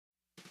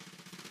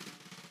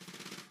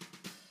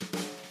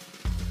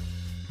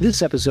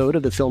This episode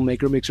of the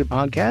Filmmaker Mixer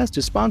podcast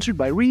is sponsored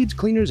by Reed's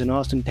Cleaners in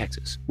Austin,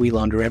 Texas. We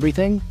launder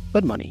everything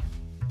but money.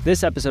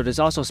 This episode is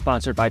also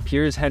sponsored by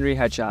Piers Henry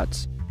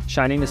Headshots,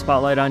 shining the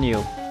spotlight on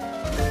you.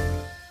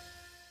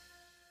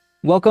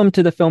 Welcome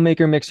to the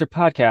Filmmaker Mixer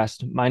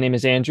podcast. My name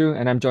is Andrew,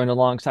 and I'm joined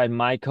alongside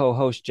my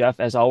co-host Jeff,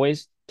 as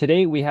always.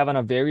 Today, we have on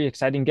a very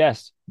exciting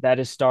guest. That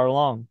is Starr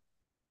Long.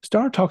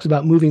 Starr talks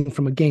about moving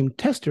from a game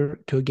tester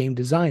to a game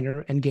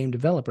designer and game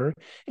developer,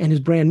 and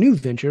his brand new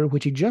venture,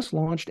 which he just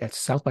launched at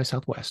South by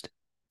Southwest.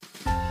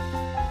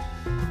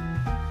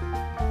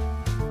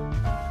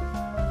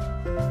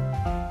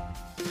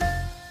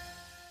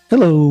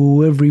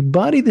 Hello,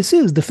 everybody. This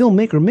is the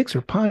Filmmaker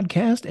Mixer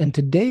podcast, and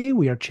today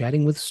we are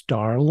chatting with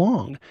Starr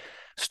Long.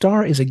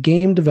 Starr is a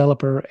game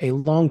developer, a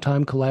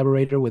longtime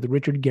collaborator with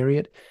Richard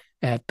Garriott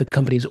at the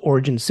company's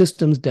Origin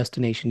Systems,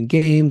 Destination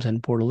Games,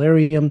 and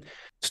Portalarium.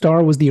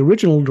 Starr was the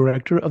original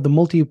director of the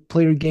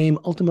multiplayer game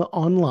Ultima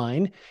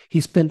Online. He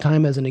spent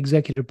time as an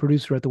executive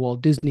producer at the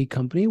Walt Disney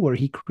Company, where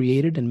he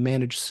created and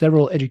managed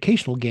several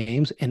educational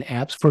games and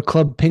apps for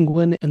Club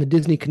Penguin and the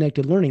Disney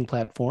Connected Learning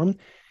platform.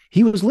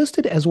 He was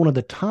listed as one of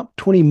the top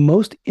 20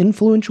 most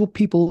influential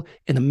people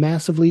in the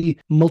massively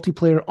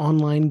multiplayer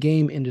online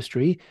game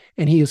industry,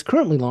 and he is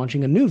currently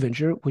launching a new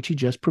venture, which he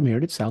just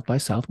premiered at South by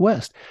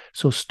Southwest.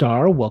 So,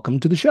 Starr, welcome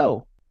to the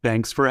show.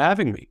 Thanks for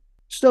having me.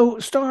 So,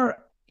 Starr,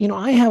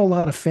 I have a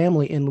lot of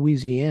family in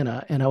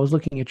Louisiana, and I was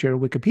looking at your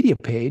Wikipedia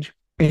page,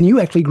 and you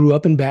actually grew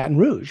up in Baton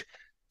Rouge.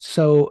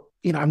 So,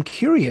 I'm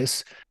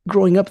curious,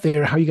 growing up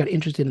there, how you got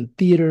interested in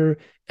theater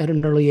at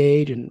an early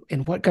age, and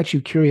what got you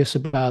curious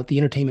about the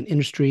entertainment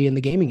industry and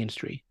the gaming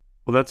industry?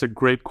 Well, that's a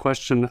great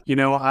question.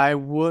 I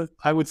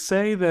would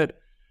say that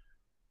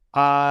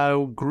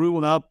I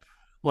grew up,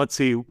 let's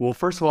see. Well,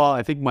 first of all,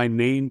 I think my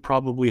name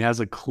probably has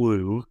a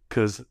clue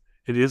because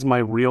it is my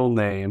real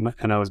name,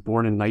 and I was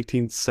born in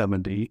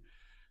 1970.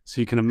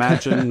 So you can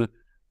imagine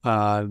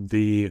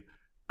the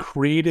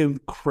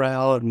creative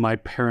crowd my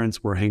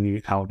parents were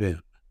hanging out in.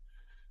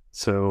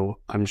 So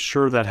I'm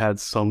sure that had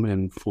some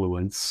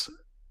influence.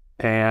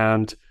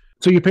 And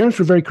so your parents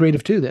were very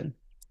creative too, then?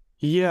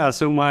 Yeah.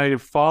 So my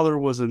father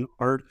was an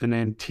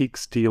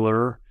antiques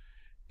dealer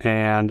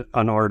and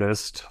an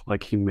artist.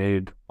 Like he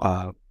made,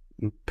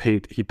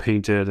 he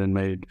painted and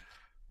made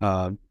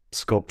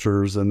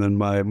sculptures. And then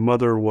my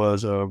mother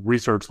was a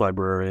research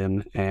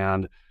librarian,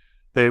 and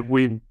they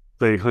hung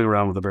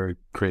around with a very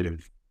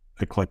creative,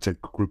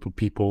 eclectic group of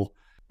people.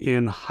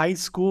 In high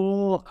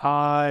school,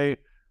 I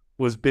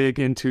was big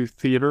into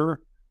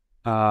theater.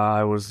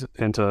 I was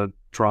into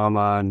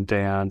drama and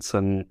dance,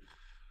 and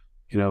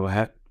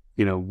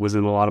was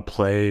in a lot of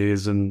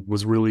plays, and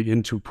was really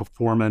into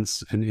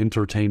performance and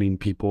entertaining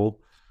people,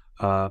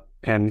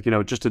 and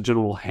just a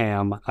general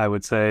ham, I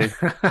would say.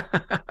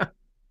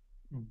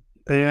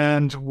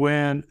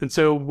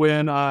 So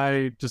when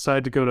I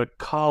decided to go to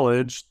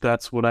college,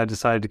 that's what I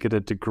decided to get a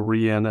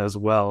degree in as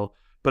well.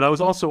 But I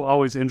was also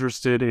always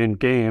interested in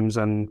games,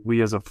 and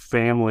we as a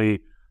family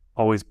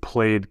always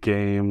played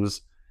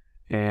games,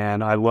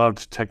 and I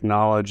loved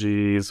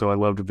technology. So I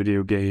loved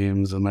video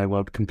games, and I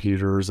loved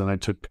computers, and I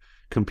took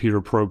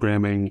computer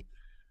programming.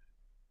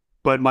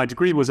 But my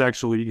degree was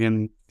actually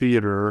in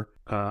theater.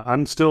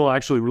 I'm still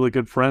actually really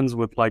good friends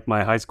with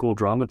my high school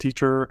drama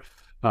teacher.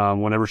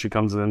 Whenever she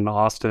comes in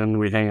Austin,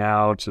 we hang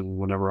out, and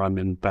whenever I'm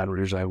in Baton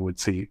Rouge, I would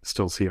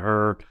still see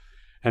her.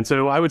 And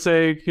so I would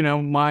say,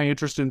 my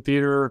interest in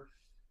theater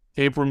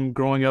came from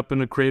growing up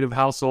in a creative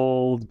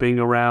household, being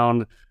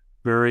around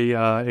very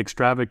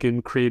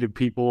extravagant, creative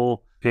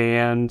people,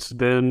 and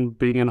then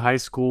being in high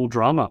school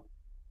drama.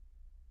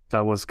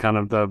 That was kind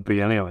of the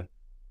beginning of it.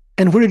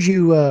 And where did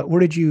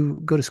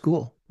you go to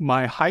school?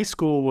 My high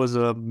school was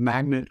a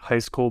magnet high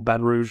school,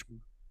 Baton Rouge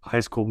high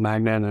school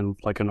magnet, and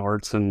an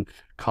arts and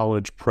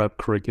college prep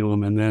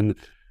curriculum. And then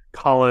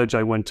college,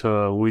 I went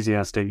to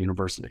Louisiana State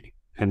University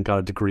and got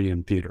a degree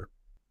in theater.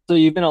 So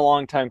you've been a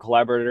longtime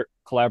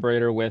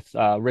collaborator with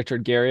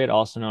Richard Garriott,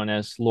 also known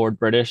as Lord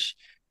British.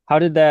 How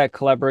did that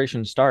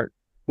collaboration start?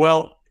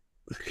 Well,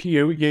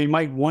 you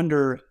might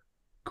wonder,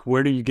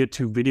 where do you get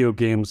to video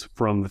games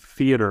from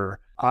theater?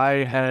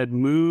 I had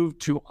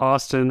moved to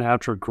Austin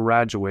after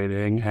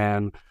graduating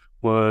and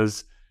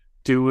was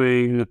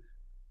doing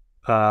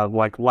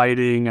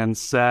lighting and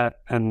set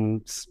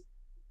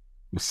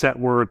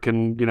work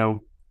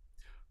and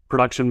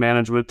production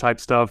management type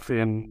stuff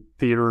in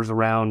theaters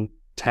around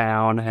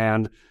town.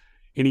 And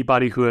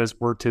anybody who has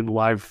worked in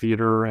live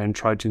theater and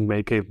tried to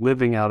make a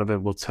living out of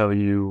it will tell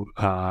you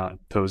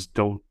those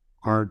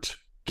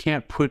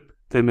can't put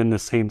them in the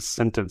same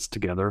sentence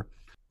together.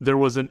 There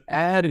was an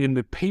ad in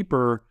the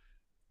paper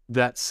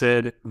that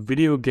said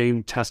video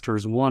game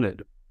testers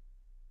wanted.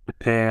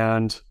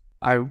 And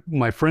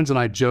my friends and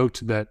I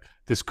joked that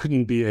this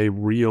couldn't be a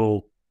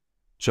real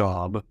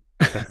job.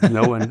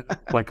 No one,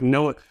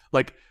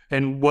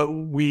 and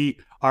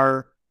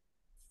our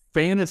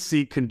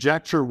fantasy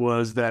conjecture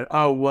was that,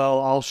 oh, well,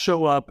 I'll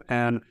show up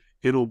and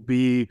it'll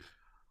be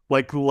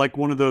like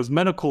one of those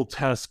medical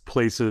test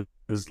places.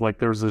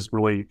 There's this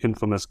really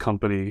infamous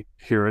company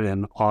here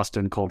in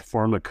Austin called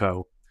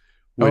Pharmaco.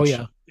 Oh which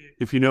yeah.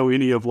 if you know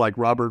any of like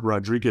Robert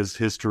Rodriguez's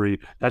history,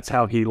 that's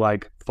how he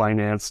like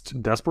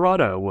financed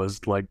Desperado,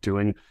 was like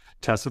doing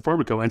tests of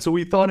Pharmaco. And so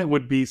we thought it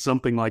would be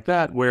something like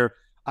that, where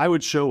I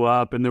would show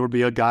up and there would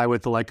be a guy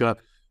with like a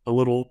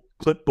little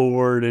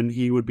clipboard, and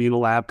he would be in a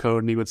lab coat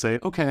and he would say,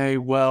 okay,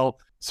 well,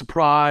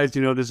 surprise,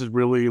 this is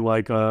really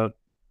like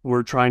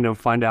we're trying to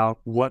find out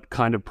what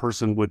kind of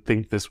person would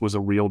think this was a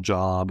real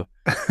job.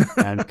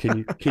 And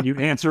can you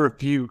answer a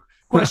few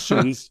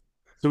questions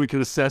so we can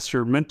assess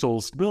your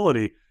mental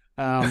stability?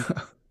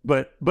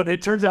 But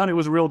it turns out it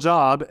was a real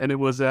job, and it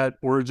was at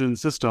Origin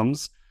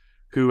Systems,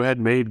 who had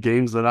made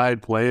games that I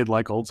had played,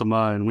 like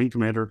Ultima and Wing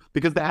Commander,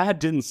 because the ad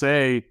didn't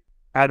say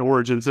at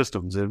Origin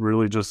Systems. It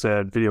really just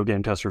said video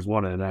game testers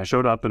wanted. And I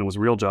showed up, and it was a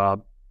real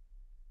job.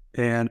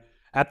 And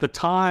at the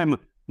time,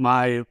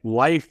 my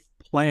life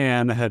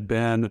plan had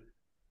been,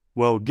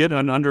 well, get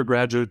an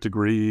undergraduate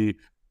degree,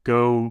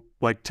 go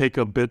take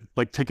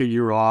a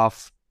year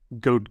off,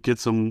 go get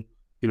some,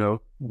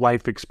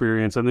 life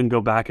experience, and then go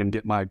back and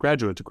get my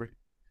graduate degree.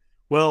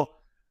 Well,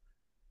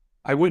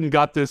 I went and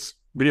got this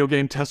video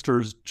game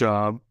tester's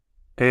job,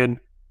 and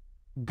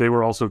they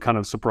were also kind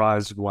of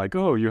surprised, like,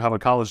 oh, you have a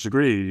college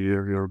degree,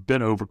 you're a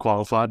bit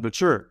overqualified, but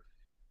sure.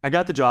 I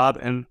got the job,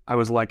 and I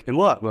was like in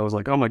love. I was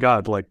like, oh my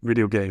God, like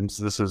video games,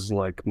 this is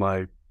like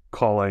my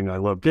calling. I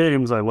love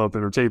games. I love to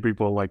entertain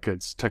people. Like,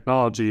 it's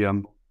technology.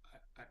 I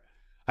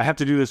have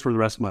to do this for the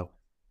rest of my life,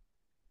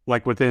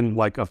 like within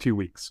like a few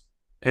weeks.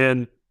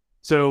 And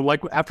so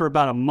like after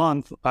about a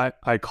month,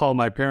 I called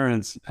my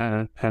parents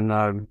and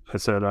I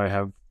said, I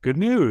have good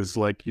news.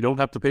 Like, you don't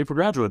have to pay for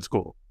graduate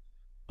school.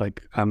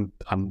 Like, I've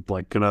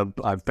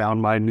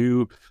found my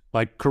new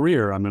like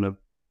career. I'm gonna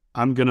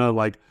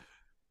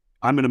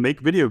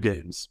make video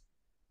games.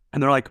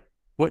 And they're like,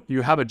 what,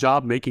 you have a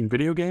job making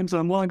video games?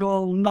 And I'm like,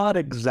 well, not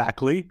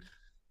exactly.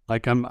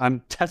 Like,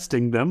 I'm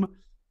testing them,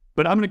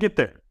 but I'm gonna get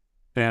there.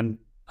 And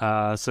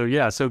so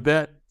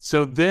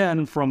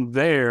then from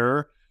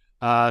there,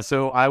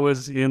 so I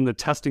was in the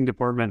testing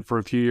department for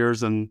a few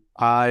years, and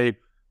I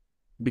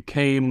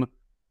became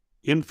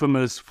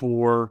infamous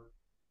for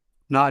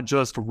not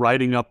just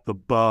writing up the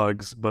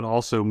bugs, but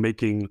also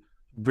making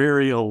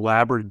very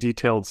elaborate,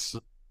 detailed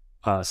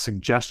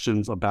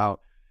suggestions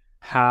about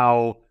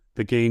how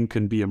the game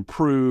can be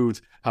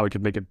improved, how we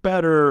can make it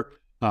better,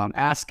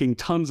 asking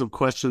tons of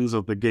questions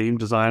of the game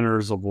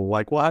designers of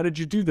like, well, how did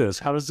you do this?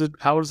 How is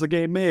the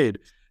game made?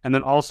 And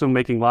then also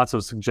making lots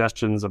of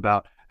suggestions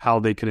about how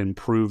they can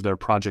improve their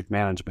project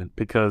management,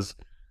 because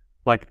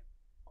like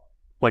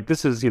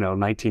this is,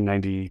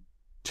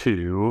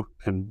 1992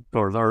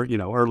 or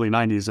early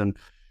 90s, and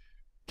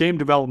game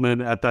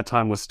development at that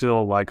time was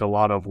still like a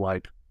lot of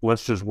like,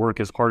 let's just work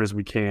as hard as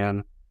we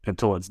can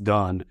until it's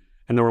done.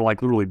 And there were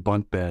like literally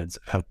bunk beds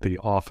at the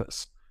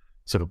office.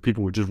 So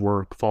people would just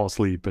work, fall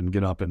asleep, and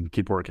get up and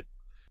keep working.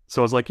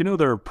 So I was like,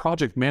 there are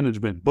project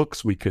management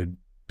books we could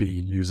be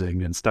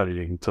using and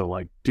studying to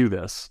like do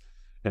this,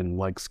 and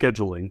like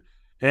scheduling.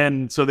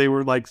 And so they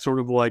were like, sort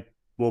of like,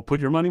 well,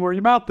 put your money where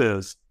your mouth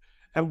is.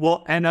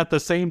 And at the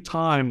same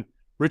time,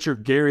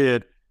 Richard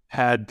Garriott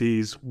had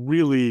these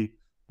really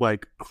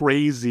like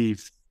crazy,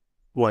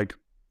 like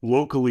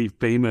locally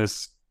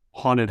famous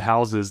haunted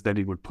houses that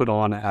he would put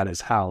on at his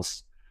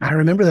house. I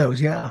remember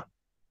those. Yeah.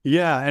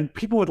 Yeah. And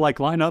people would like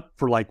line up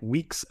for like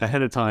weeks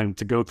ahead of time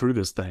to go through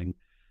this thing,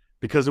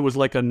 because it was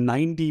like a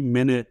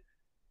 90-minute,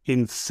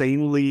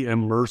 insanely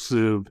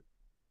immersive,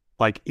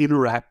 like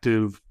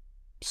interactive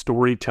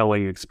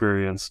storytelling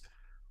experience,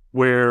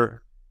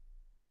 where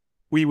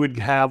we would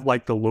have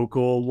like the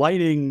local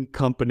lighting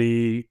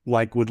company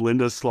like would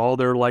lend us all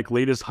their like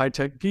latest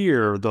high-tech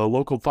gear. The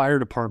local fire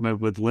department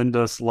would lend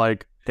us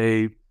like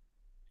a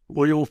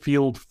oil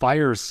field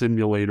fire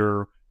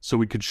simulator so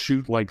we could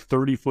shoot like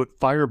 30-foot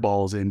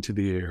fireballs into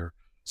the air.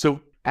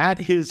 So at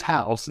his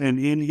house and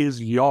in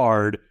his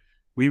yard,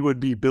 we would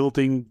be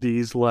building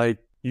these like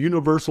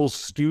Universal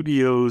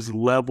Studios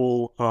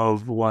level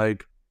of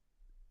like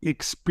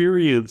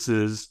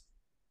experiences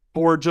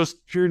for just,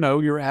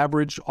 your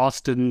average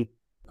Austin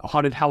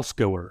haunted house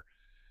goer.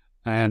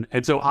 And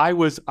so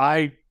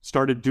I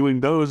started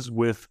doing those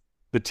with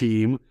the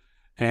team,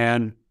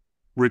 and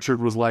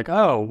Richard was like,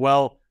 oh,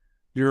 well,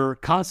 you're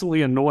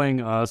constantly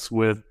annoying us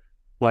with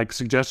like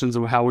suggestions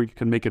of how we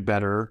can make it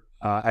better.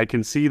 I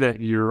can see that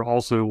you're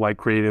also like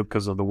creative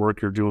because of the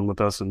work you're doing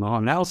with us and the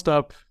haunted house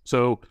stuff.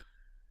 So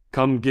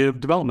come give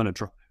development a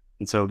try.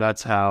 And so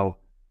that's how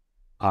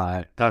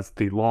that's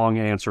the long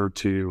answer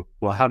to,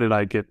 well, how did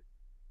I get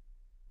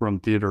from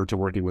theater to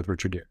working with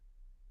Richard Gere?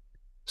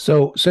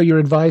 So your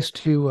advice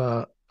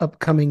to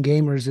upcoming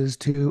gamers is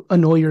to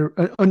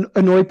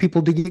annoy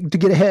people to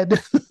get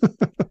ahead.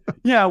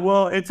 Yeah,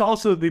 well, it's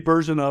also the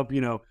version of,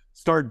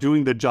 start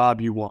doing the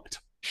job you want.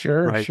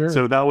 Sure, right? sure.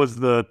 So that was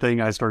the thing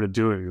I started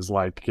doing, is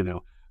like,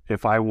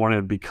 if I want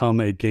to become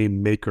a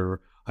game maker,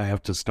 I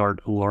have to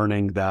start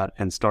learning that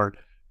and start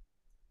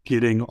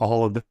getting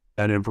all of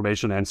that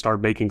information and start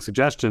making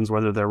suggestions,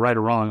 whether they're right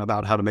or wrong,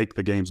 about how to make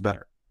the games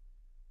better.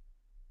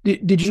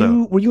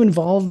 Were you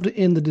involved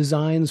in the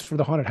designs for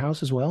the haunted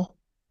house as well?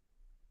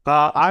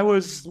 I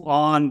was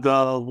on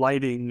the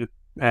lighting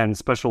and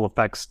special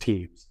effects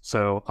teams.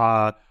 So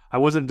I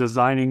wasn't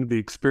designing the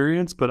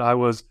experience, but I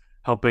was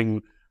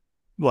helping,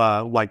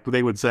 like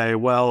they would say,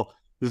 well,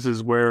 this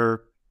is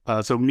where,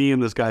 so me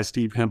and this guy,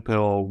 Steve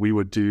Hemphill, we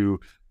would do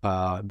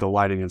the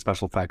lighting and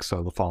special effects.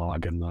 So the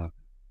fog and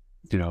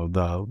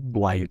the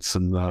lights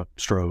and the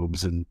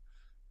strobes and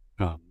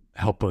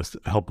help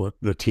with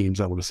the teams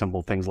that would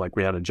assemble things like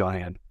we had a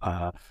giant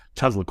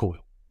Tesla coil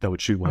that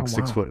would shoot Oh, like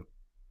six wow. foot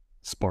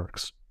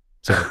sparks.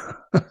 So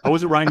I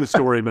wasn't writing the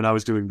story, but I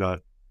was doing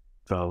the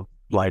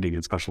lighting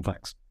and special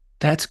effects.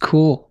 That's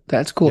cool.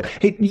 That's cool.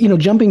 Yeah. Hey,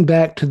 jumping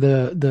back to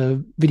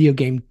the video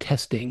game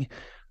testing,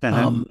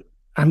 Uh-huh. um,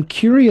 I'm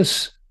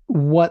curious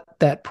what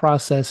that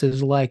process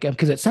is like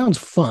because it sounds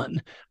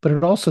fun, but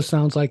it also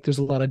sounds like there's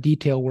a lot of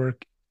detail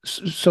work.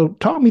 So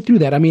talk me through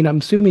that. I mean, I'm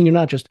assuming you're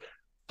not just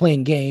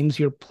playing games,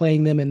 you're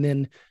playing them and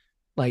then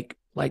like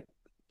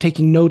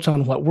taking notes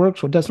on what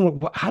works, what doesn't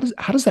work. How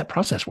does that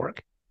process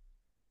work?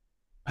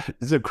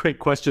 It's a great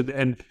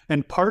question,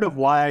 and part of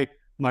why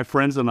my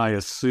friends and I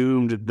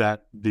assumed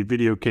that the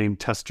video game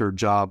tester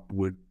job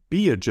would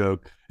be a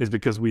joke is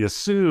because we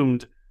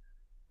assumed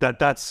that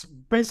that's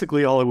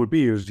basically all it would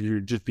be, is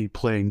you'd just be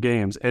playing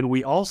games, and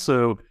we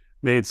also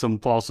made some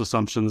false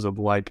assumptions of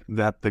like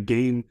that the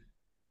game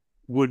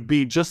would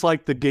be just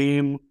like the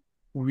game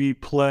we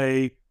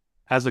play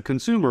as a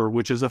consumer,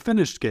 which is a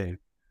finished game.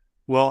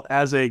 Well,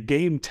 as a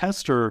game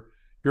tester,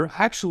 you're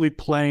actually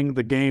playing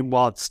the game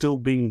while it's still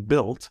being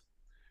built,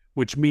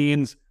 which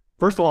means,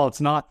 first of all,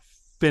 it's not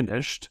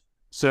finished.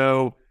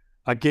 So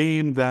a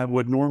game that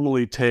would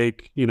normally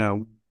take,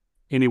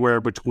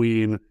 anywhere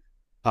between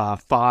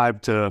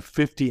 5 to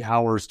 50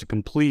 hours to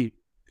complete,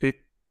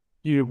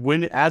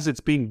 as it's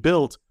being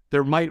built,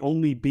 there might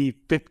only be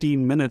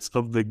 15 minutes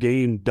of the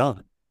game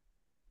done.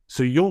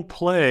 So you'll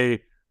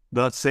play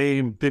the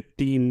same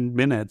 15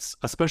 minutes,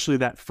 especially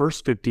that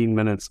first 15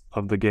 minutes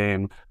of the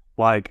game,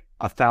 like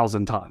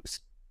 1,000 times.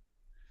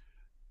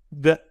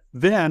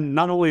 Then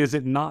not only is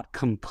it not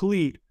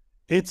complete,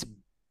 it's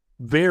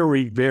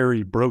very,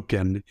 very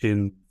broken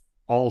in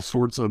all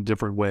sorts of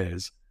different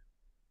ways.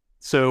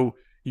 So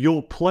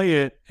you'll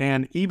play it,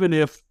 and even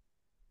if,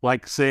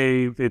 like,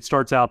 say, it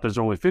starts out, there's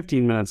only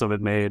 15 minutes of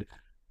it made,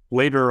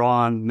 later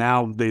on,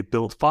 now they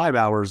built 5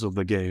 hours of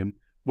the game.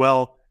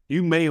 Well,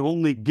 you may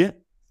only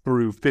get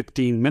through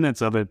 15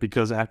 minutes of it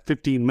because at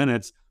 15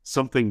 minutes,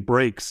 something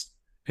breaks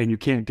and you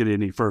can't get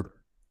any further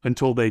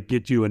until they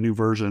get you a new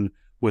version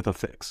with a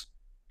fix.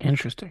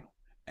 Interesting.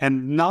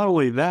 And not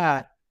only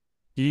that,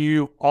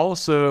 you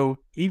also,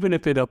 even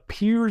if it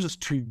appears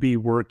to be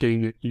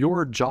working,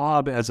 your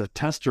job as a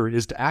tester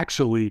is to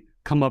actually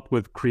come up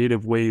with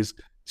creative ways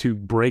to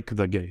break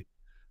the game.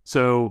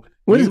 So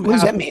What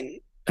does that mean?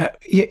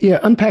 Yeah,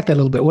 unpack that a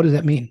little bit. What does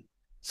that mean?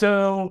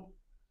 So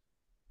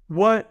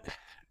what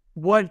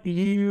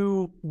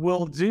you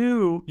will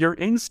do, your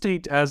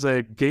instinct as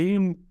a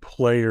game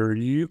player,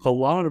 a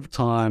lot of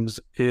times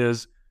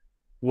is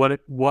what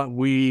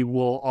we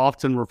will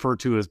often refer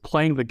to as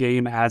playing the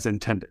game as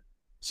intended.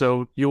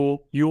 So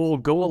you'll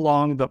go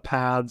along the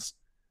paths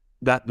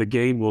that the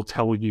game will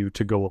tell you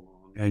to go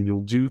along, and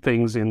you'll do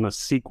things in the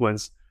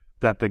sequence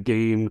that the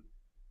game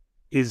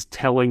is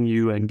telling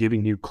you and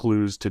giving you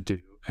clues to do.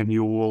 And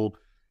you will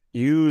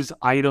use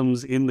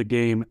items in the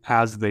game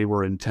as they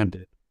were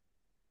intended.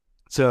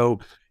 So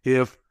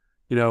if,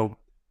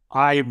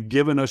 I've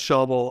given a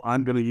shovel,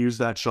 I'm going to use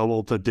that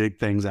shovel to dig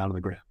things out of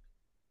the ground.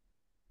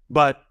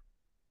 But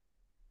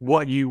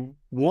what you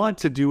want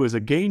to do as a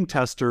game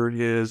tester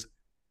is,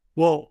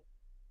 well,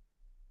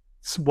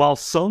 while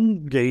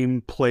some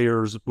game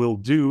players will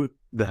do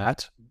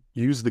that,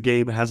 use the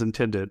game as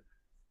intended,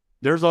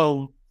 there's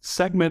a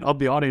segment of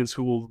the audience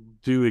who will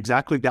do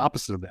exactly the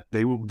opposite of that.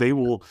 They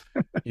will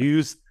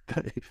use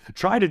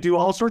try to do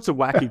all sorts of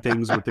wacky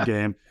things with the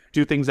game,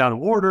 do things out of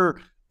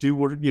order, do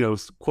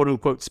quote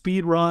unquote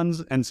speed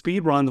runs, and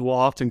speed runs will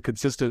often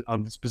consist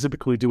of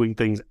specifically doing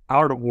things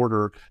out of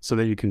order so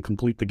that you can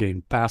complete the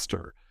game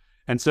faster.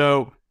 And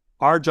so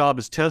our job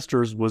as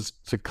testers was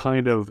to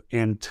kind of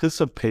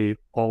anticipate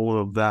all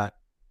of that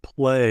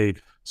play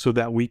so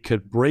that we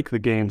could break the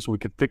game, so we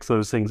could fix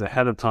those things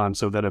ahead of time,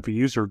 so that if a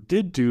user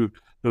did do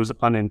those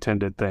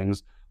unintended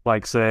things,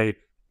 like say,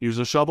 use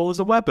a shovel as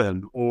a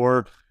weapon,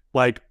 or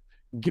like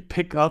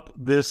pick up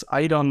this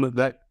item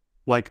that,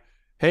 like,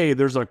 hey,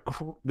 there's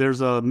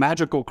a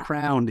magical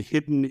crown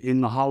hidden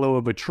in the hollow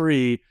of a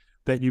tree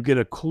that you get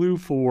a clue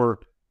for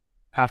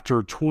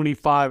after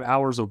 25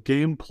 hours of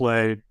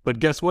gameplay. But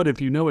guess what? If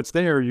you know it's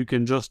there, you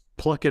can just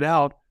pluck it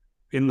out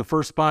in the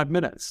first 5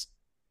 minutes.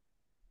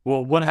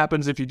 Well, what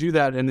happens if you do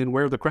that and then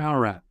wear the crown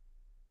around?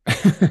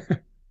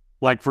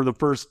 Like for the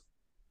first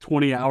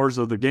 20 hours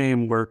of the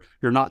game where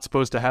you're not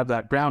supposed to have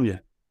that crown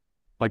yet.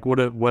 Like what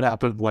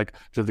happened? Like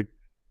are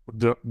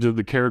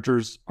the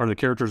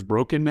characters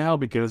broken now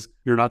because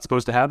you're not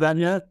supposed to have that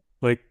yet?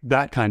 Like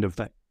that kind of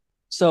thing.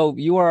 So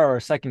you are our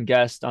second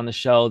guest on the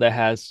show that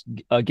has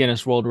a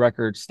Guinness World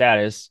Record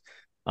status.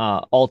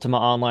 Ultima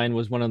Online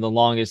was one of the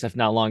longest, if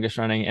not longest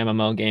running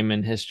MMO game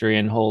in history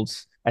and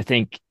holds I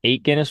think,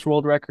 8 Guinness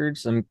World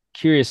Records. I'm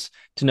curious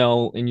to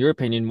know, in your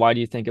opinion, why do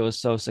you think it was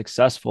so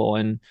successful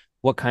and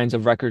what kinds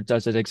of records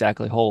does it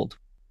exactly hold?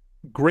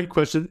 Great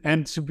question.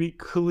 And to be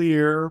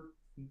clear,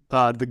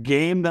 the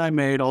game that I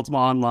made, Ultima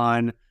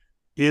Online,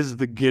 is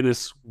the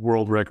Guinness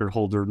World Record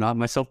holder, not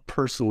myself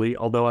personally,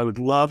 although I would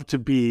love to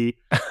be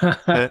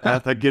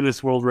a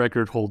Guinness World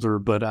Record holder,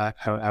 but I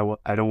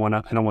don't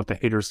want the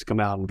haters to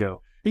come out and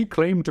go, he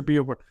claimed to be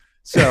a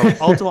so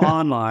Ultima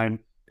Online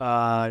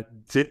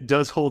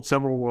does hold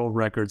several world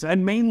records,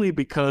 and mainly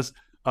because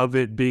of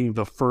it being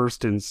the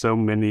first in so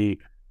many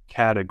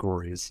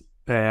categories.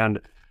 And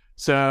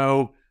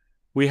so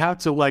we have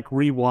to like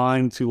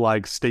rewind to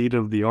like state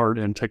of the art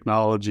and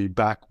technology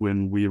back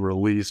when we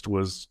released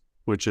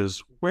which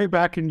is way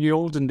back in the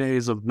olden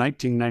days of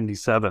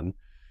 1997.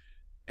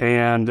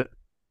 And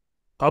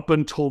up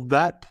until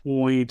that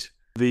point,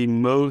 the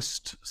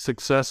most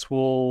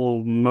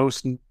successful,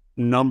 most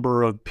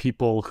number of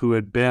people who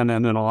had been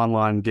in an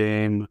online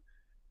game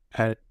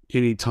at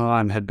any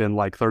time had been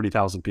like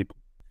 30,000 people.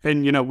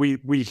 And,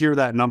 we hear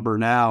that number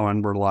now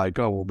and we're like,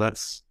 oh, well,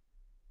 that's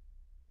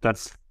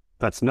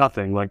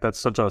nothing. Like, that's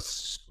such a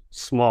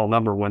small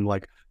number when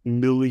like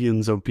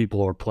millions of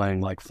people are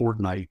playing like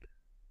Fortnite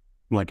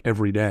like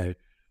every day.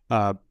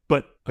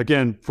 But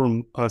again,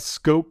 from a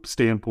scope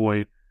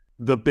standpoint,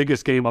 the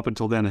biggest game up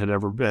until then had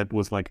ever been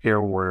was like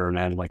Air Warrior and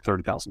had like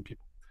 30,000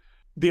 people.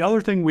 The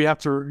other thing you have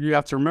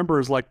to remember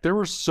is like there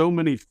were so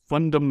many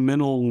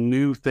fundamental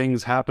new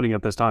things happening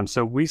at this time.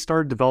 So we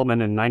started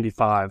development in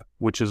 95,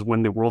 which is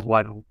when the World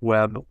Wide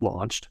Web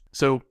launched.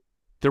 So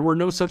there were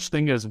no such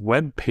thing as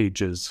web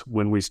pages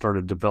when we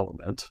started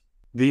development.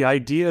 The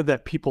idea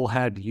that people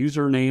had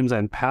usernames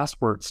and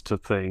passwords to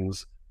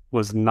things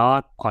was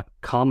not a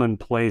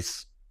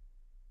commonplace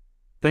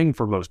thing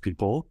for most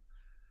people.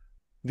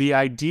 The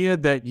idea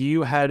that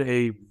you had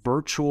a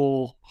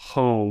virtual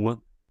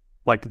home,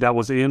 like that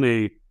was in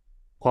a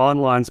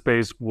online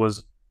space,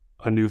 was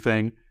a new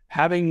thing.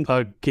 Having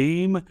a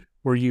game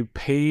where you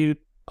paid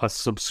a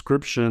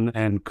subscription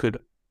and could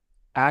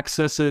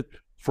access it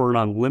for an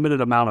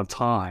unlimited amount of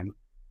time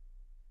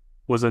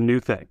was a new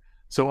thing.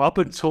 So up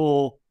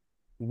until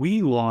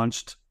we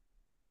launched,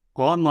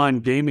 online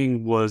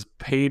gaming was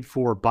paid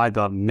for by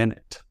the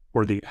minute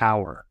or the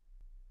hour.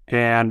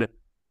 And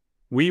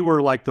we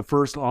were like the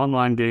first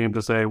online game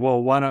to say,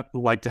 well, why not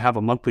like to have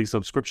a monthly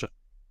subscription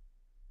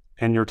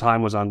and your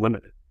time was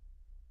unlimited.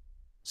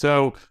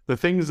 So the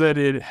things that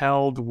it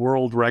held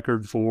world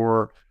record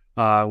for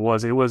I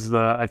think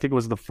it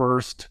was the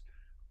first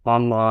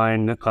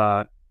online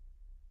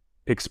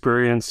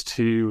experience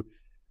to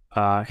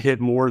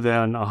hit more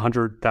than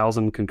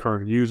 100,000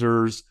 concurrent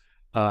users.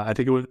 I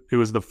think it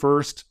was the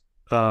first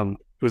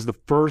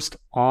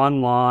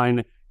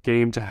online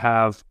game to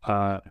have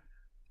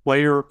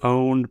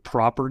player-owned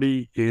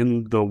property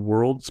in the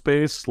world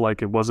space,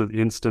 like it wasn't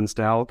instanced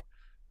out,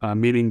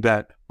 meaning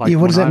that like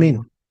what does that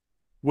mean?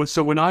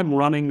 So when I'm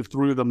running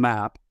through the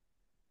map,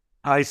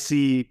 I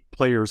see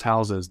players'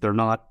 houses. They're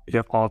not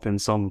off in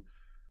some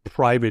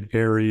private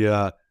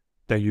area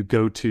that you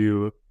go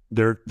to.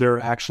 They're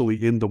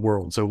actually in the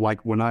world. So like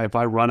if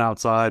I run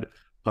outside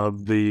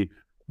of the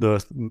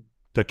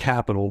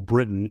capital,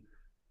 Britain,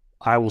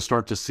 I will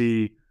start to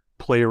see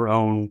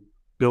player-owned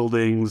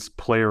buildings,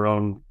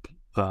 player-owned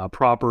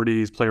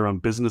properties,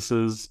 player-owned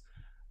businesses,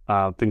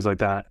 things like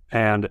that.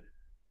 And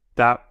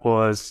that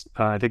was,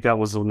 I think that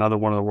was another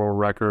one of the world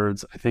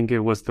records. I think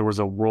there was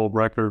a world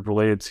record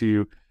related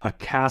to a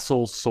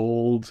castle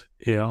sold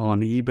on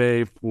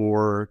eBay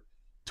for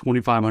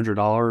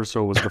 $2,500.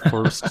 So it was the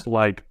first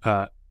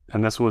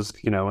and this was,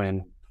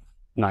 in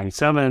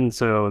 97.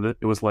 So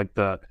it was like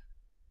the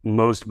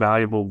most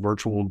valuable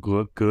virtual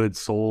good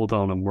sold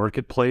on a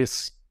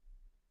marketplace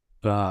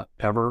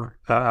ever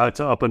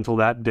up until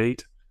that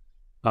date.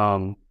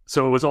 So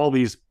it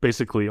was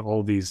basically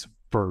all these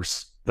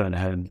firsts that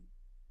had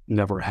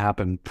never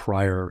happened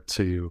prior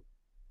to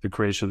the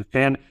creation,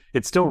 and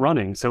it's still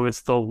running. So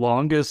it's the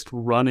longest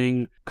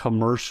running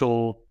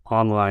commercial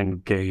online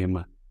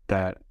game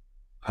that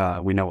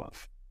we know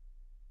of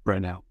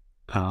right now.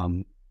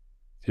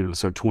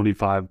 So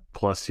 25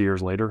 plus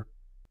years later.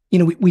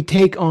 We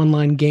take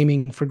online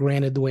gaming for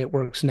granted the way it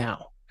works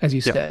now, as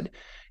you said.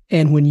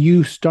 And when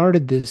you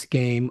started this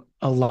game,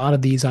 a lot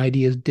of these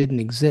ideas didn't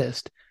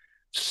exist.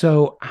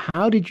 So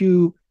how did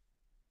you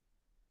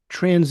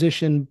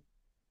transition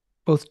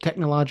both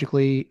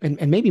technologically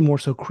and maybe more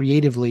so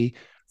creatively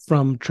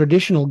from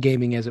traditional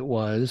gaming as it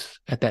was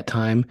at that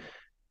time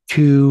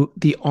to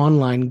the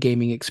online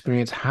gaming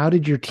experience? How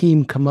did your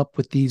team come up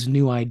with these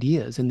new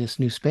ideas in this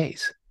new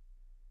space?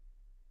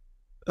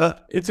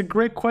 It's a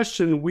great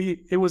question.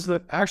 It was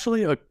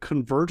actually a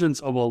convergence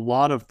of a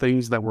lot of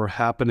things that were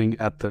happening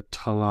at the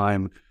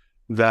time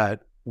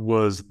that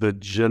was the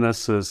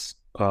genesis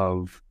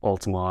of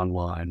Ultima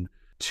Online.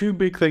 Two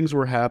big things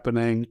were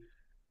happening.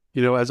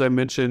 As I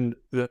mentioned,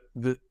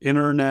 the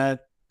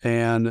internet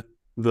and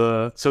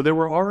so there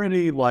were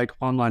already like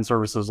online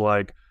services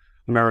like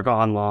America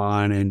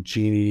Online and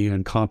Genie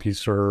and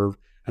CompuServe,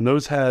 and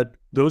those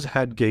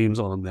had games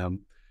on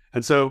them.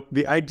 And so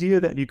the idea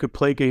that you could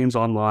play games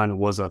online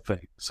was a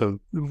thing. So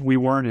we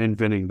weren't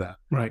inventing that.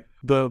 Right.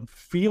 The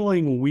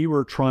feeling we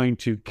were trying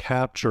to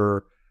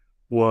capture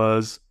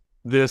was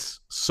this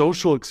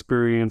social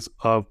experience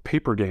of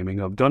paper gaming,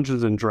 of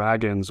Dungeons and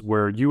Dragons,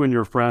 where you and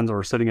your friends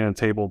are sitting at a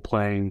table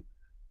playing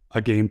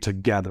a game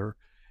together.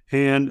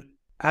 And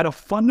at a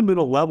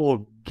fundamental level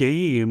of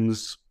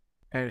games,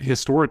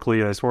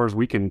 historically, as far as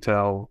we can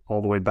tell,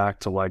 all the way back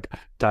to like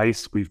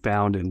dice we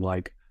found in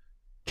like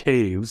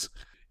caves,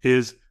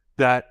 is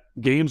that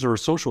games are a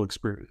social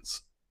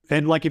experience.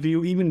 And like if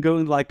you even go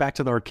like back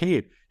to the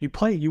arcade, you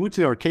went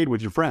to the arcade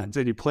with your friends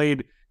and you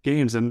played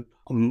games, and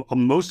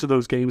most of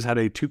those games had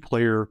a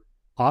 2-player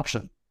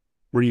option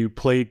where you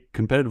played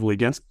competitively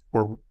against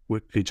or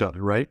with each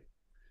other, right?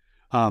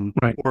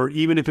 Right. Or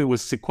even if it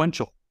was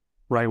sequential,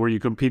 right, where you're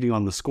competing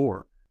on the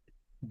score.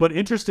 But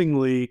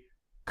interestingly,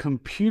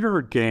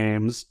 computer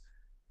games,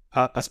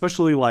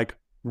 especially like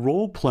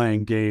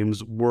role-playing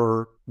games,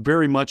 were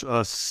very much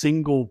a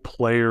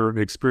single-player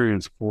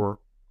experience for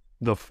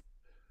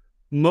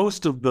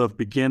most of the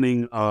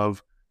beginning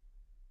of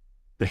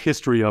the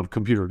history of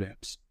computer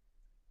games.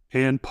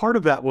 And part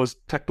of that was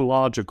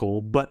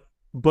technological, but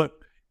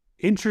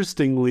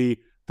interestingly,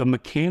 the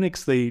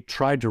mechanics they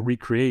tried to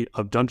recreate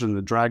of Dungeons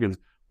and Dragons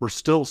were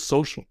still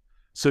social.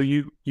 So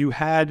you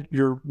had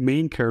your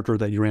main character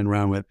that you ran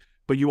around with,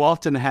 but you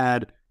often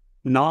had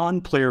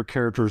non-player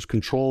characters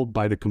controlled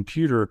by the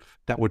computer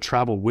that would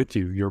travel with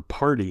you, your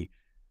party,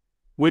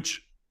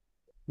 which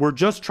were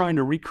just trying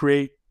to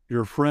recreate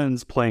your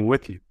friends playing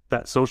with you,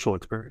 that social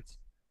experience.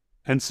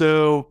 And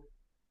so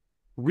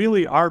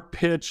really our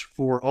pitch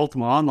for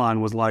Ultima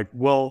Online was like,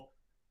 well,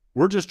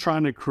 we're just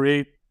trying to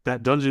create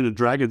that Dungeons and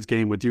Dragons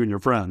game with you and your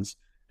friends.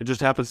 It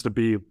just happens to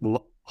be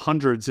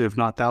hundreds, if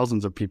not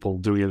thousands of people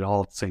doing it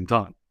all at the same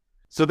time.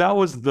 So that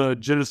was the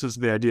genesis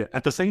of the idea.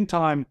 At the same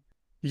time,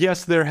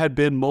 yes, there had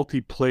been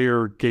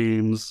multiplayer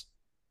games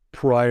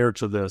prior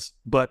to this,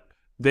 but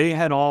they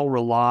had all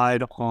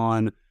relied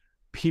on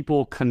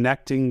people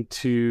connecting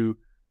to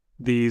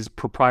these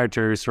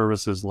proprietary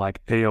services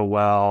like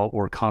AOL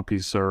or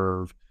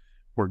CompuServe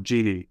or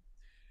GD.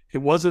 It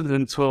wasn't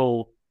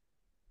until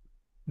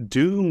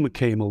Doom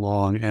came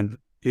along and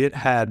it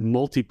had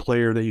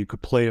multiplayer that you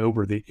could play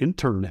over the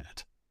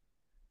internet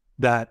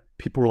that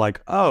people were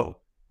like, oh,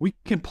 we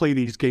can play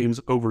these games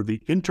over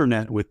the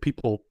internet with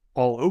people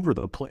all over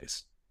the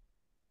place.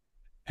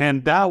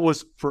 And that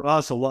was for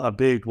us a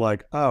big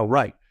like, oh,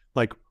 right.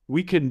 Like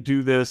we can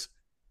do this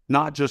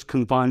not just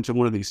confined to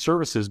one of these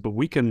services, but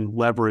we can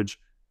leverage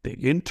the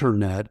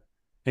internet.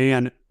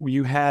 And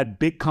you had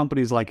big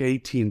companies like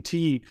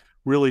AT&T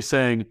really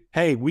saying,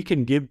 hey, we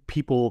can give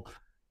people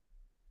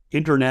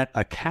internet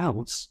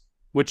accounts,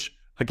 which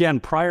again,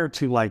 prior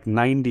to like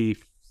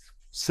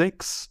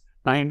 96,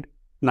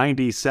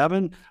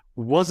 97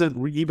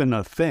 wasn't even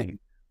a thing.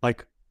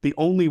 Like the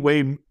only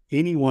way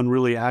anyone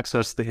really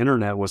accessed the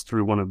internet was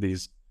through one of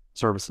these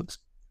services.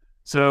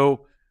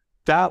 So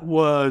that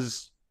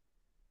was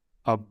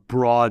a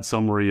broad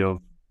summary of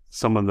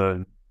some of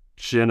the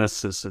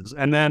genesises.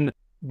 And then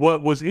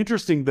what was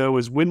interesting though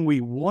is when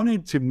we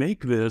wanted to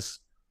make this,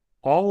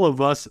 all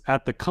of us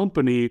at the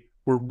company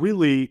were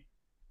really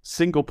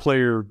single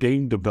player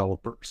game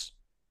developers.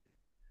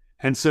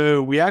 And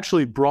so we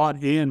actually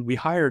we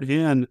hired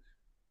in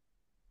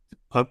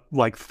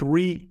like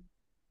 3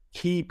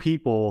 key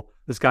people,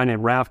 this guy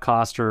named Ralph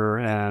Koster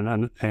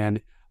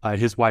and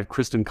his wife,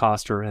 Kristen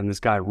Koster, and this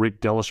guy,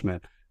 Rick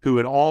Delishman, who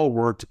had all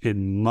worked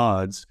in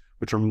MUDs,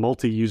 which are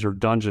multi-user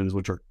dungeons,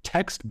 which are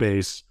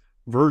text-based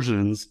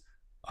versions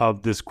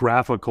of this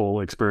graphical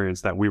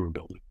experience that we were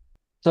building.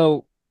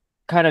 So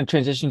kind of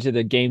transition to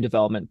the game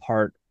development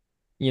part.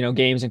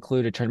 Games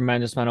include a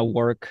tremendous amount of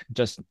work,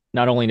 just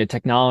not only the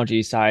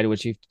technology side,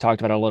 which you've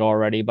talked about a little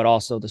already, but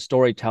also the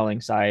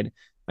storytelling side.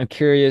 I'm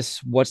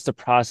curious, what's the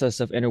process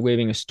of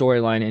interweaving a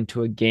storyline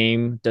into a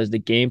game? Does the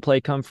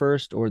gameplay come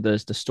first, or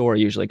does the story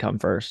usually come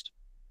first?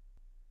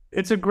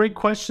 It's a great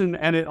question,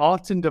 and it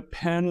often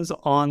depends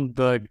on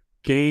the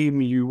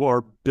game you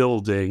are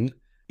building.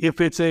 If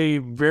it's a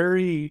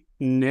very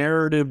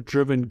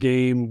narrative-driven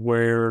game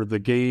where the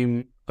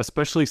game,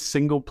 especially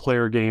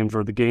single-player games,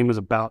 where the game is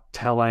about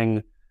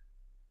telling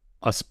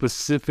a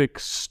specific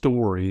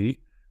story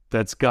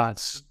that's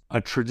got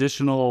a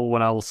traditional,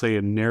 what I will say,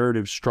 a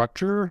narrative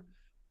structure,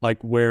 like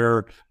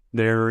where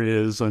there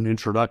is an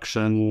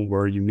introduction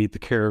where you meet the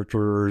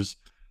characters,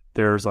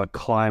 there's a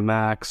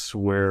climax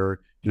where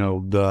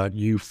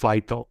you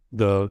fight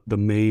the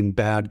main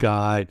bad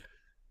guy,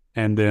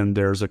 and then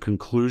there's a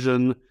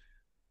conclusion.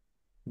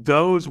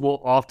 Those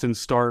will often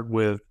start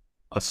with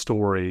a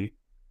story,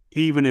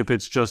 even if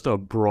it's just a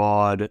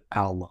broad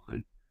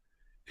outline.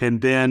 And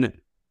then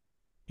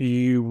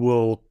you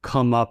will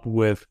come up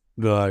with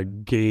the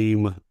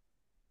game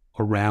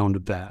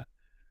around that.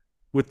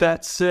 With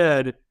that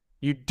said,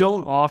 you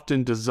don't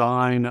often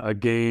design a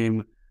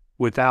game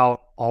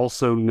without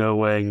also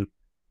knowing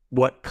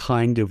what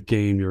kind of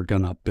game you're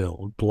going to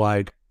build.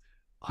 Like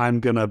I'm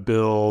going to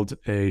build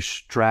a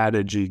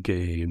strategy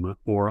game,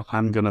 or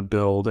I'm going to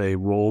build a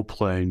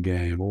role-playing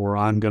game, or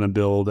I'm going to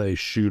build a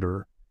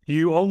shooter.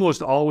 You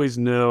almost always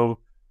know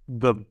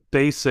the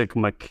basic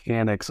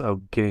mechanics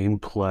of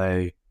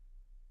gameplay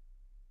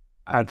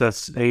at the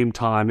same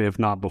time, if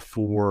not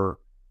before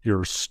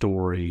your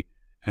story.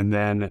 And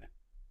then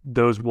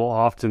those will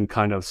often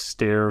kind of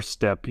stair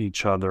step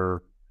each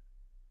other.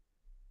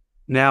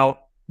 Now,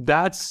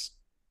 that's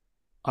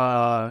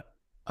a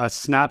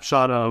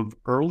snapshot of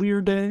earlier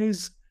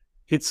days.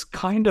 It's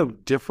kind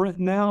of different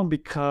now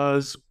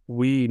because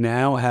we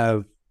now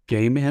have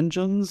game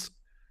engines.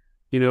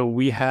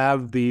 We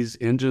have these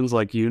engines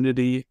like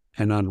Unity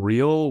and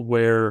Unreal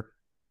where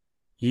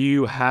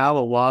you have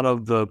a lot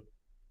of the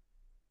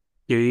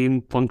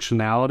game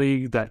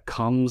functionality that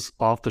comes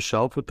off the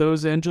shelf with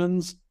those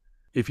engines.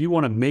 If you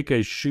want to make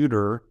a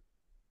shooter,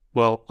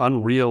 well,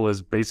 Unreal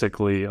is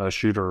basically a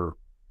shooter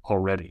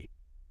already.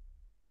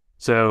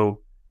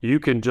 So you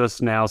can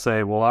just now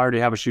say, well, I already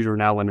have a shooter.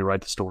 Now let me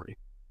write the story.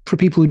 For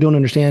people who don't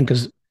understand,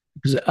 because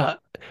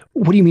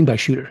what do you mean by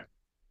shooter?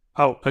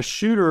 Oh, a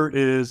shooter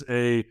is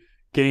a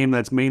game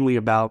that's mainly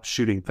about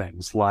shooting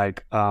things.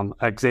 Like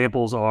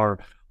examples are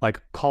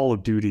like Call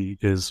of Duty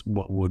is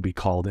what would be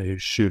called a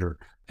shooter.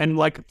 And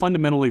like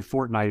fundamentally,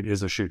 Fortnite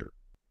is a shooter.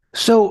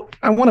 So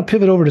I want to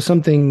pivot over to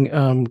something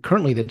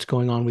currently that's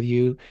going on with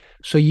you.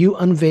 So you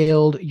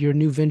unveiled your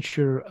new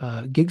venture,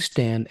 Gig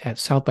Stand, at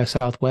South by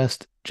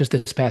Southwest just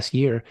this past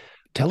year.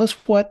 Tell us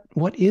what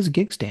is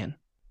Gig Stand?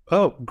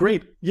 Oh,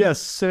 great.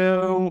 Yes.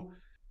 So,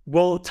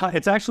 well,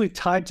 it's actually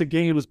tied to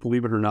games,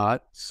 believe it or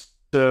not.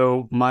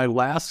 So my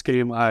last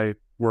game I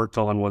worked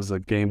on was a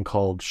game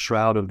called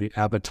Shroud of the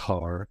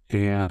Avatar.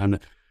 And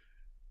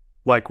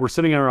like we're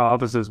sitting in our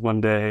offices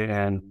one day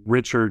and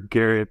Richard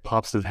Garriott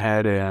pops his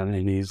head in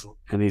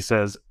and he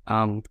says,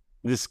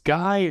 this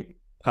guy,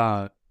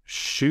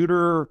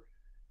 Shooter,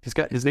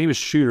 his name is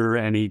Shooter,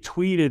 and he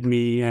tweeted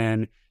me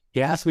and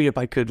he asked me if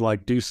I could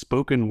like do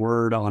spoken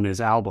word on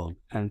his album.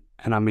 And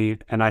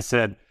I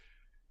said,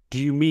 do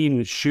you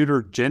mean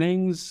Shooter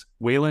Jennings,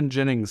 Waylon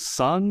Jennings'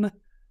 son? And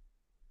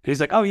he's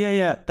like, oh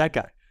yeah, that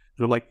guy.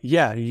 And I'm like,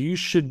 yeah, you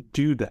should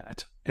do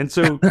that. And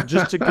so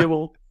just to give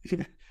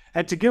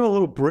a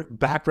little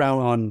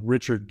background on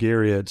Richard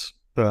Garriott,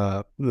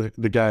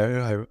 the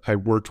guy I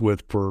worked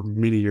with for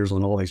many years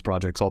on all these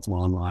projects, Ultima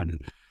Online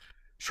and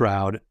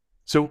Shroud.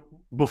 So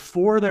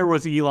before there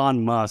was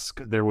Elon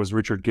Musk, there was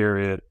Richard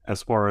Garriott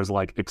as far as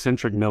like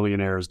eccentric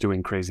millionaires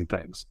doing crazy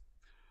things.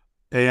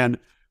 And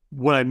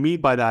what I mean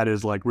by that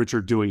is like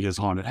Richard doing his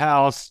haunted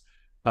house,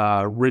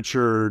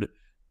 Richard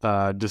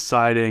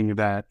deciding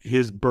that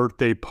his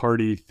birthday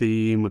party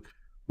theme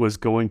was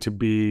going to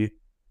be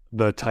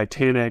the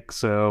Titanic.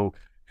 So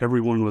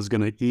everyone was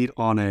going to eat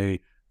on a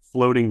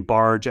floating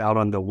barge out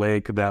on the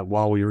lake that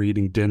while we were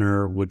eating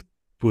dinner would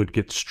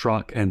get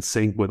struck and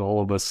sink with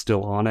all of us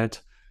still on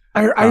it.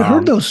 I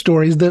heard those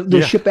stories. The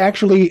yeah. ship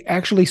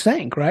actually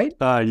sank, right?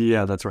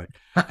 Yeah, that's right.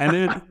 And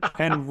then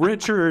and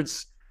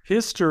Richard's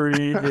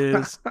history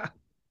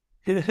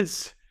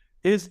is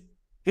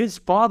his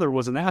father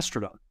was an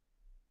astronaut.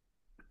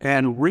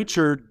 And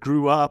Richard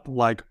grew up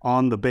like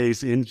on the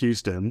base in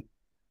Houston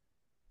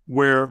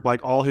where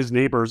like all his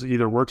neighbors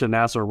either worked at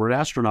NASA or were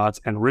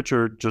astronauts. And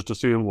Richard just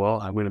assumed, well,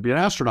 I'm going to be an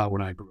astronaut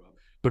when I grow up.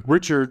 But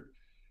Richard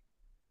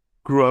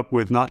grew up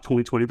with not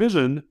 20/20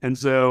 vision. And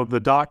so the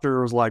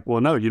doctor was like,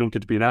 well, no, you don't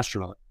get to be an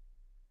astronaut.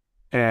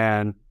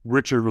 And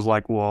Richard was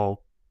like,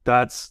 well,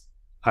 I'm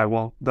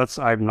not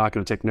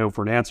going to take no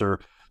for an answer.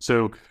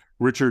 So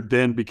Richard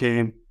then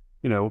became,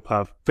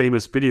 a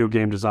famous video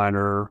game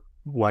designer,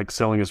 like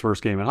selling his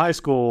first game in high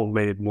school,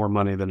 made more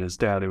money than his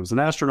dad, who was an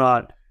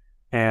astronaut.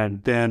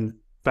 And then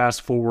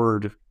fast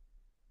forward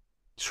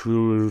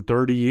to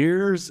 30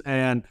 years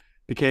and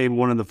became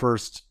one of the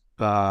first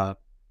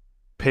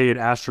paid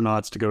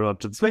astronauts to go up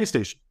to the space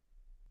station.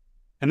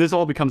 And this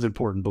all becomes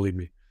important, believe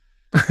me.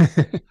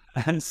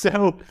 And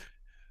so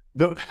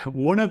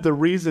one of the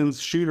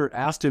reasons Shooter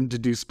asked him to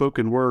do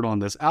spoken word on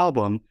this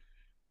album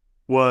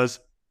was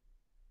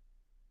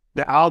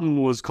the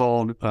album was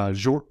called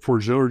For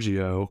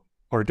Giorgio,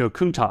 or No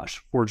Countach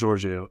for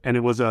Giorgio. And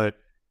it was a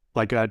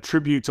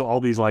tribute to all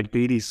these like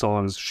 80s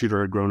songs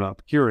Shooter had grown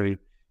up hearing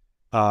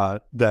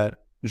that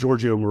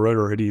Giorgio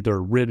Moroder had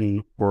either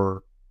written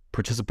or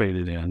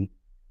participated in.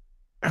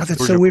 Oh,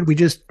 that's so weird. We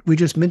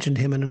just mentioned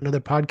him in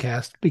another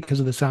podcast because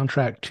of the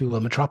soundtrack to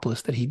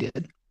Metropolis that he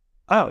did.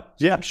 Oh,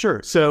 yeah,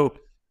 sure. So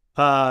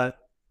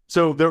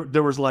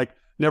there was like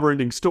Never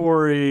Ending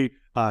Story,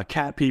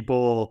 Cat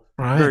People,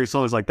 right, various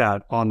songs like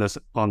that on this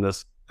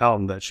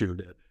album that Shooter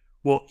did.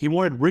 Well, he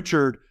wanted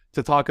Richard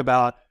to talk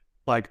about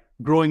like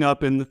growing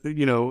up in,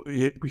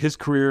 his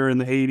career in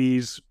the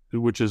 80s,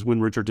 which is when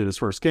Richard did his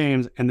first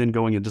games, and then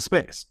going into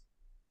space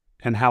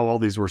and how all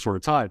these were sort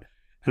of tied.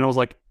 And I was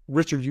like,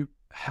 Richard, you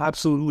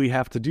absolutely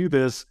have to do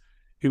this.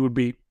 It would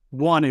be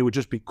it would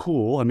just be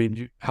cool. I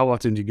mean, how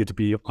often do you get to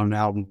be on an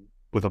album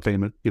with a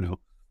famous,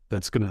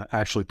 that's going to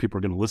actually people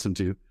are going to listen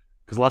to?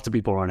 Because lots of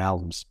people are on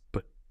albums,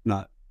 but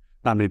not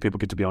many people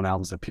get to be on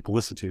albums that people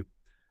listen to.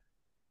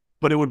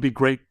 but it would be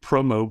great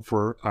promo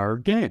for our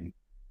game.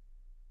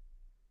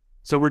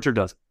 So Richard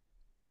does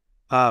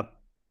it.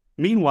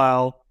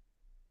 Meanwhile,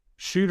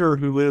 Shooter,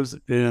 who lives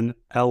in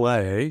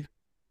LA,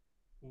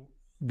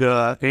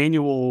 the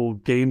annual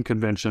game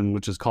convention,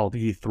 which is called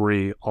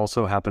E3,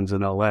 also happens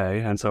in LA.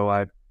 And so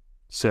I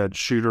said,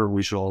 Shooter,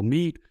 we should all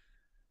meet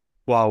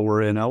while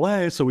we're in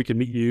LA so we can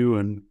meet you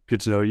and get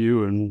to know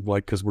you. And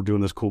like, because we're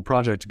doing this cool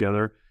project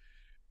together.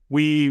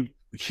 We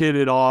hit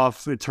it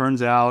off. It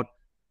turns out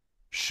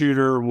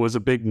Shooter was a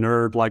big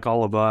nerd like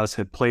all of us,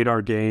 had played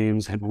our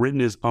games, had written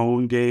his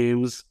own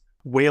games.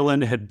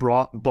 Waylon had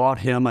bought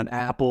him an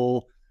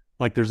Apple.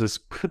 Like there's this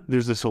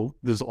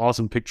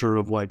awesome picture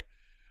of like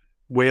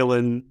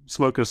Waylon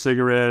smoking a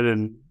cigarette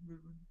and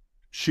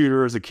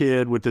Shooter as a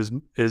kid with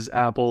his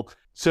Apple.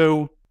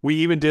 So we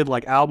even did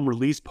like album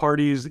release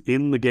parties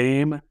in the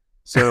game.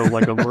 So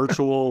like a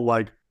virtual,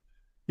 like,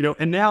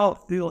 and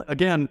now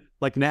again,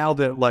 like now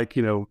that like,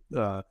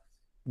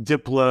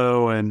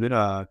 Diplo and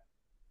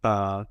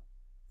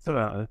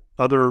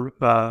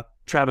other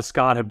Travis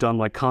Scott have done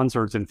like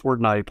concerts in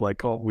Fortnite,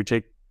 like,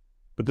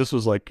 but this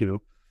was like,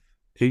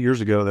 8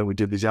 years ago that we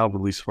did these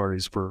album release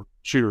parties for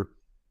Shooter.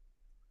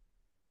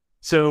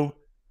 So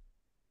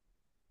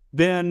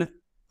then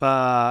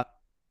back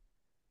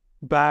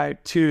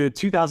to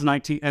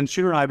 2019, and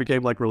Shooter and I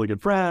became like really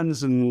good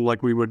friends, and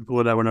like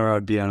whenever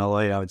I'd be in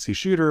LA, I would see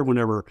Shooter.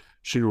 Whenever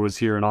Shooter was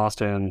here in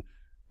Austin,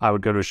 I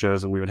would go to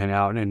shows and we would hang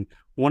out. And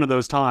one of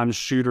those times,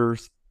 Shooter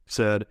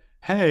said,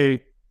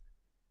 "Hey,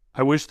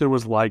 I wish there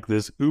was like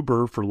this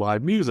Uber for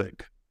live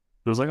music."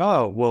 I was like,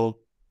 "Oh, well,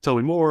 tell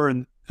me more."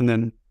 And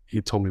then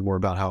he told me more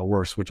about how it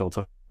works, which I'll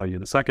tell you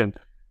in a second.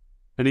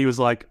 And he was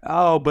like,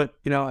 "Oh, but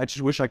I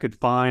just wish I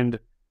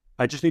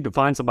just need to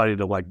find somebody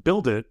to like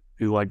build it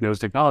who like knows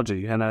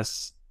technology." And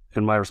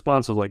my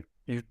response was like,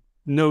 "You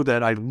know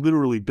that I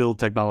literally build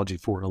technology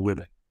for a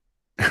living,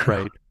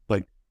 right?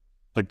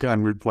 like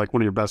I'm like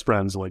one of your best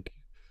friends. Like,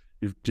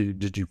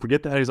 did you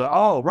forget that?" He's like,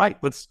 "Oh, right.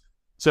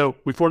 So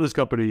we formed this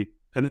company."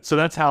 And so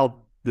that's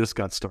how this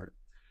got started.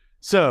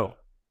 So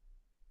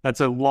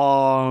that's a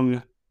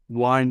long,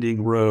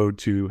 winding road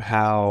to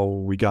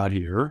how we got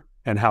here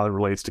and how it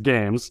relates to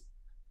games,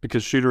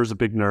 because Shooter is a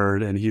big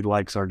nerd and he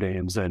likes our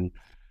games and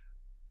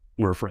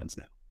we're friends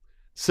now.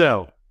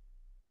 So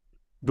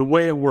the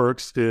way it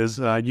works is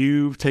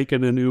you've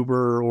taken an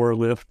Uber or a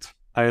Lyft,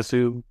 I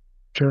assume.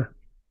 Sure.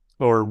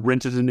 Or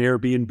rented an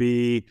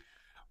Airbnb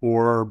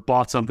or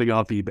bought something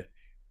off eBay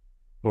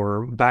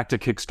or back to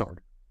Kickstarter.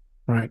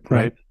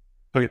 Right.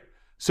 Okay.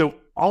 So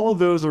all of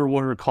those are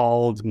what are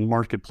called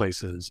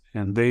marketplaces,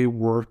 and they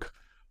work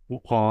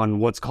on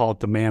what's called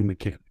demand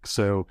mechanics.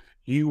 So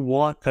you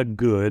want a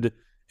good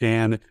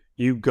and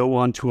you go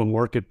onto a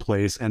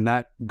marketplace, and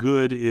that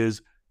good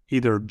is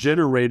either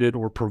generated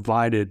or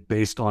provided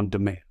based on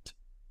demand.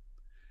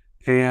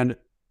 And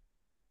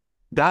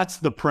that's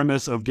the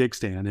premise of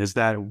GigStan, is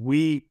that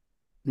we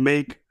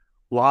make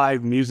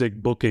live music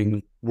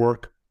booking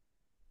work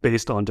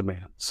based on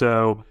demand.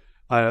 So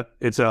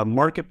it's a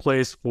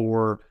marketplace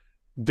for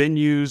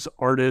venues,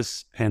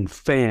 artists, and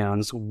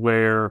fans,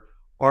 where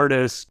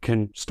artists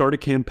can start a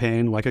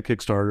campaign like a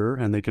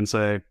Kickstarter, and they can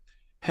say,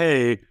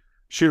 hey,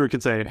 Shooter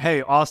can say,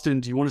 "Hey,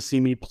 Austin, do you want to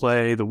see me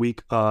play the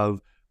week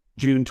of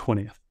June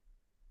 20th?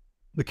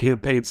 The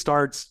campaign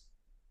starts,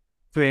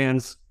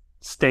 fans,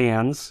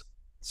 stands.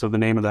 So the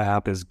name of the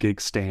app is Gig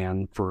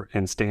Stan,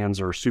 and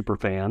stands are super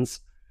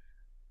fans.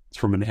 It's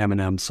from an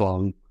Eminem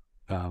song.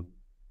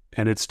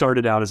 And it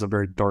started out as a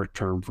very dark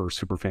term for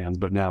super fans,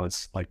 but now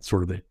it's like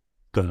sort of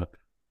the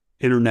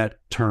internet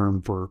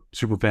term for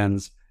super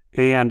fans.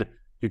 And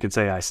you can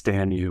say I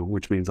stan you,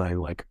 which means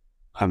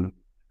I'm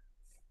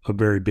a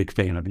very big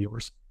fan of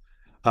yours.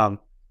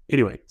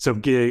 Anyway, so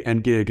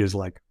gig is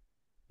like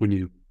when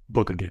you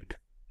book a gig,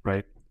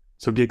 right?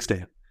 So Gig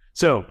Stan.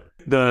 So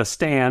the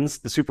stands,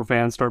 the super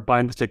fans, start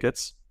buying the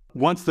tickets.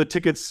 Once the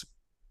tickets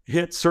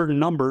hit certain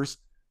numbers,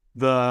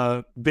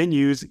 the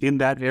venues in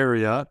that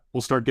area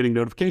will start getting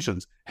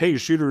notifications. Hey,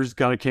 Shooter's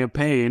got a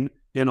campaign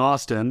in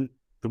Austin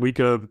the week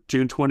of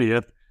June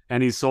 20th,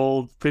 and he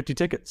sold 50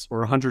 tickets or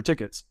 100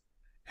 tickets.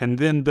 And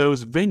then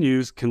those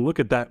venues can look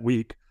at that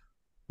week,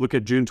 look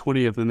at June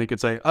 20th, and they could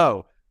say,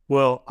 "Oh,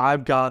 well,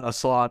 I've got a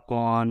slot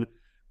on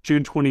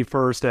June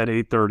 21st at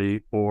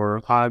 8:30,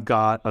 or I've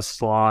got a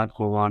slot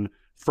on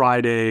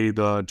Friday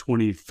the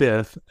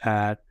 25th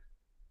at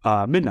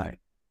midnight."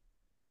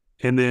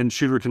 And then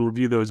Shooter can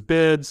review those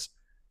bids,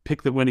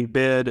 pick the winning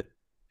bid,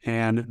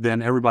 and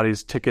then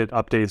everybody's ticket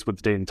updates with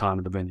the date and time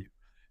of the venue.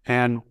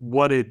 And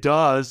what it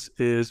does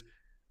is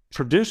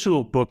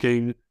traditional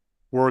booking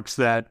works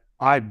that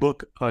I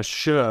book a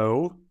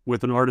show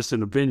with an artist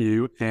in a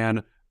venue,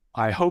 and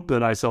I hope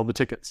that I sell the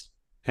tickets.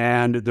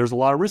 And there's a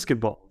lot of risk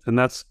involved. And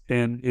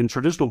in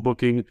traditional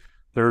booking,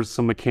 there's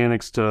some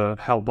mechanics to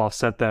help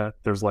offset that.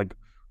 There's like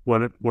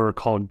what are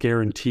called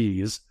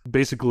guarantees.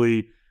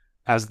 Basically,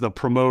 as the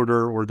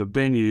promoter or the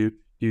venue,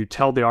 you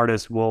tell the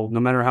artist, well,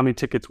 no matter how many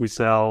tickets we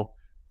sell,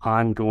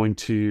 I'm going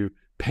to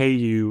pay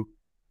you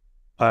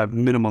a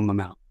minimum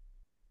amount.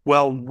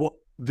 Well,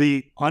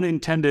 The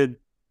unintended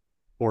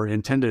or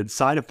intended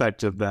side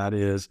effect of that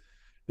is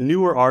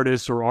newer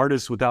artists or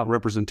artists without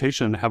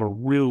representation have a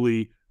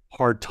really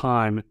hard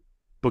time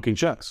booking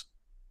shows.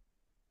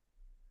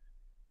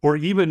 Or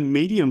even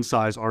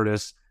medium-sized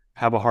artists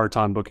have a hard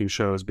time booking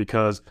shows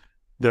because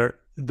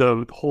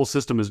the whole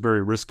system is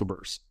very risk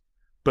averse.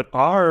 But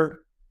our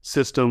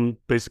system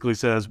basically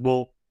says,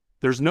 well,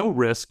 there's no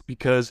risk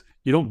because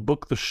you don't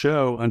book the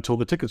show until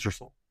the tickets are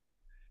sold.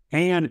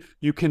 And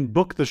you can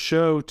book the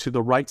show to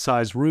the right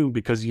size room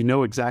because you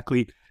know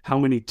exactly how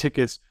many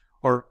tickets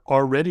are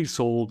already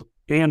sold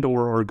and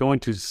or are going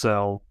to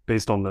sell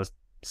based on the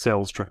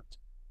sales trends.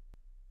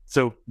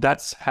 So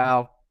that's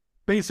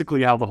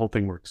basically how the whole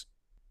thing works.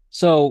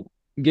 So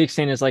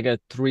Gigstand is like a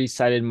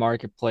three-sided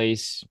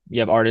marketplace. You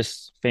have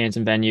artists, fans,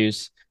 and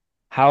venues.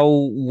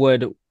 How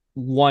would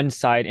one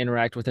side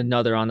interact with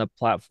another on the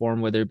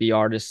platform, whether it be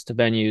artists to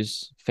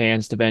venues,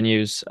 fans to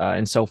venues,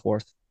 and so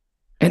forth?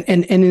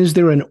 And is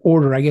there an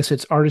order? I guess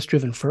it's artist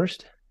driven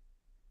first.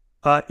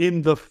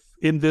 In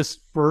this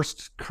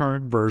first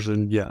current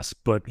version, yes.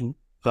 But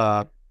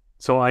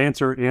so I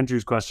answer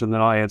Andrew's question,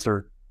 then I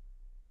answer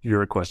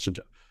your question,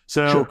 Jeff.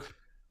 So Sure.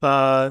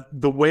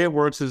 the way it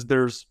works is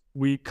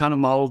we kind of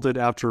modeled it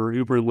after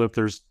Uber and Lyft.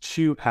 There's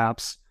two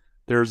apps.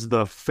 There's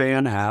the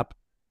fan app.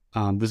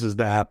 This is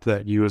the app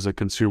that you as a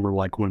consumer,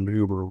 like when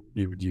Uber,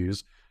 you would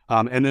use.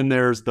 And then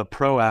there's the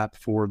pro app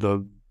for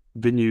the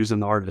venues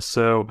and the artists.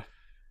 So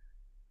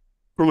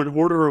from an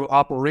order of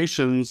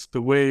operations,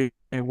 the way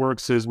it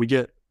works is we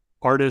get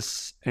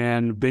artists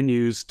and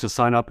venues to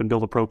sign up and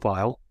build a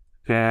profile.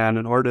 And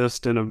an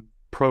artist and a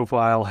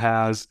profile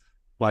has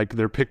like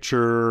their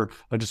picture,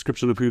 a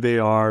description of who they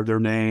are, their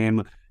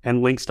name,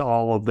 and links to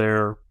all of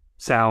their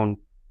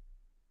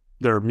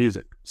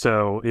music.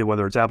 So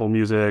whether it's Apple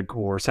Music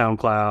or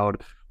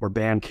SoundCloud or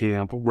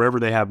Bandcamp, wherever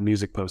they have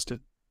music posted,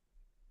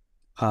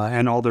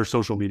 and all their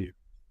social media.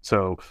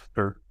 So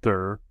their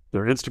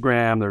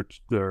Instagram,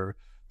 their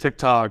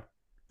TikTok,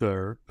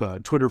 their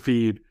Twitter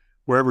feed,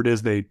 wherever it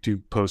is they do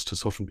post to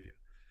social media.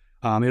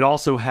 It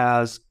also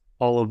has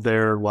all of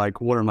their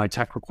like, what are my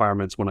tech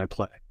requirements when I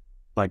play?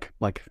 Like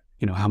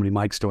how many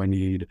mics do I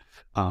need?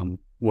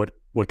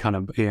 What kind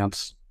of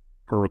amps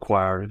are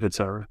required,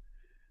 etc.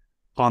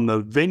 On the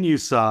venue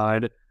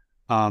side,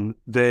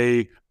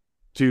 they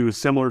do a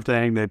similar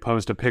thing. They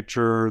post a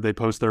picture, they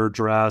post their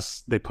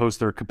address, they post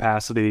their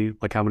capacity,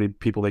 like how many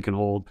people they can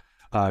hold,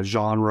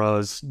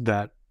 genres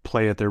that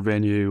play at their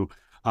venue,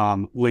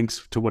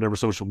 links to whatever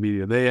social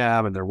media they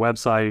have and their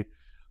website,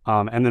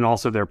 and then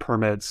also their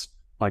permits,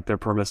 like their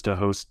permits to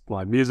host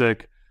live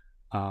music.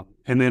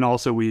 And then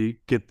also we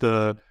get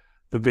the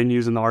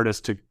venues and the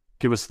artists to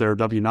give us their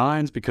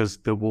W-9s because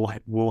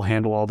we'll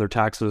handle all their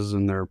taxes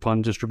and their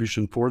fund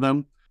distribution for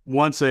them.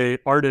 Once a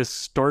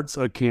artist starts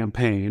a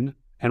campaign,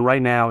 and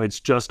right now it's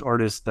just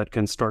artists that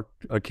can start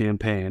a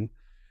campaign.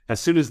 As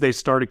soon as they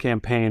start a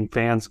campaign,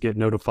 fans get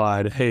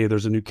notified, hey,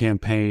 there's a new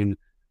campaign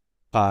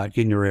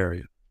in your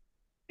area.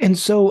 And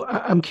so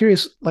I'm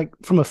curious, like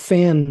from a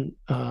fan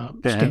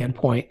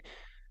standpoint,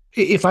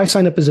 if I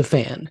sign up as a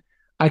fan,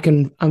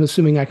 I'm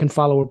assuming I can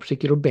follow a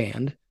particular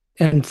band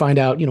and find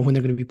out, when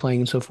they're going to be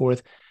playing and so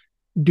forth.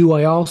 Do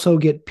I also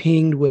get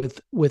pinged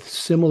with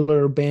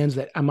similar bands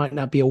that I might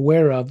not be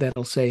aware of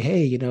that'll say,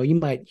 hey, you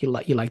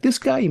like this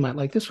guy, you might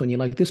like this one, you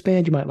like this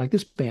band, you might like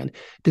this band.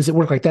 Does it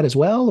work like that as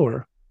well,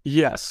 or?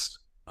 Yes,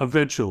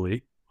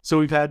 eventually. So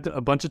we've had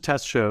a bunch of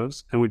test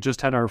shows, and we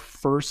just had our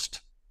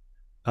first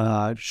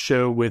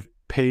show with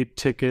paid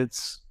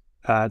tickets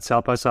at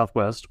South by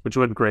Southwest, which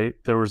went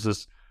great. There was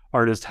this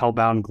artist,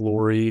 Hellbound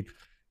Glory,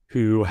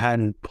 who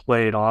hadn't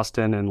played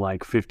Austin in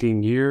like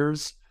 15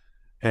 years.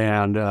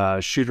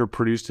 And Shooter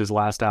produced his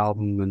last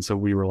album, and so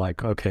we were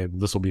like, okay,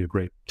 this will be a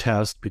great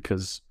test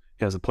because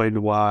he hasn't played in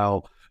a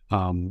while.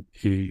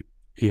 He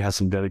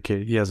has a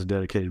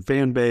dedicated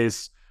fan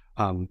base.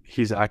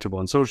 He's active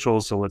on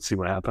social, so let's see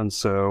what happens.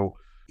 So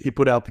he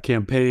put out the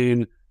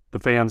campaign. The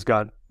fans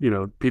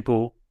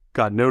people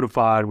got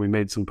notified. We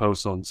made some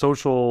posts on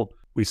social.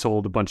 We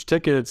sold a bunch of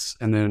tickets,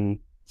 and then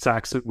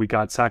we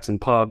got Saxon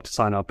Pub to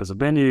sign up as a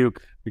venue.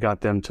 We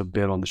got them to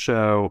bid on the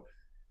show.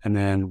 And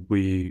then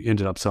we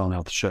ended up selling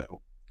out the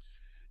show.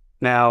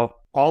 Now,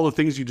 all the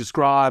things you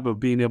describe of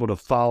being able to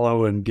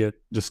follow and get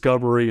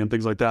discovery and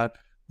things like that,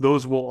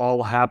 those will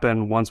all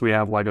happen once we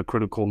have like a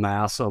critical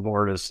mass of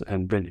artists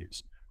and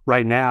venues.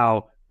 Right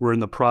now, we're in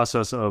the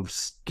process of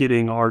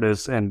getting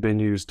artists and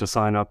venues to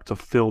sign up to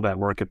fill that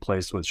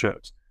marketplace with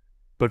shows.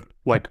 But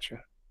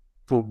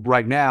for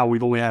right now,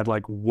 we've only had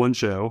like one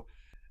show,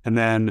 and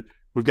then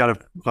we've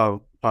got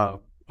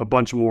a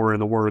bunch more in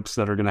the works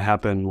that are going to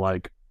happen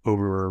like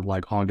over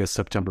like August,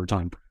 September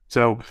time.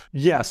 So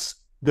yes,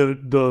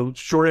 the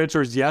short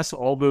answer is yes,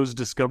 all those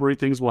discovery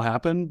things will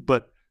happen,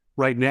 but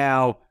right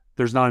now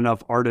there's not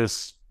enough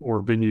artists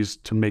or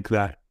venues to make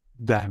that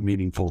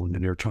meaningful in the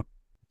near term.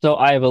 So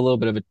I have a little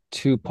bit of a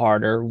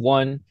two-parter.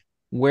 One,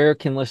 where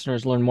can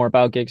listeners learn more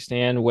about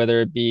Gigstand,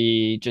 whether it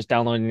be just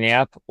downloading the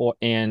app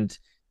and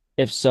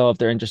if so, if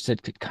they're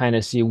interested to kind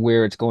of see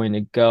where it's going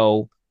to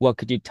go, what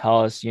could you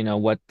tell us,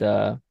 what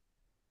the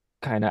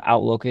kind of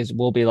outlook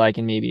will be like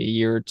in maybe a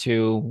year or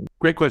two?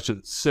 Great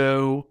question.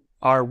 So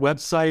our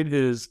website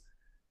is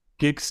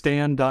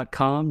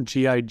gigstan.com,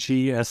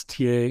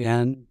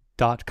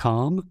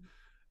 gigstan.com.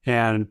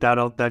 And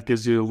that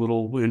gives you a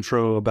little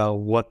intro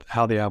about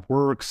how the app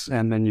works.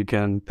 And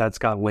then that's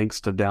got links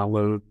to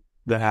download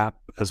the app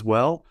as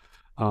well.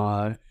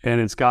 And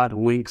it's got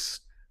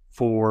links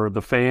for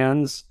the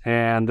fans.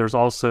 And there's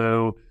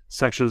also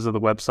sections of the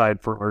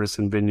website for artists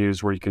and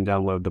venues where you can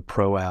download the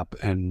Pro app.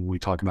 And we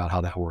talk about how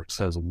that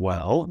works as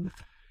well.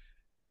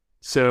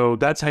 So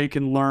that's how you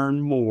can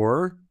learn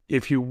more.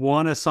 If you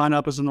want to sign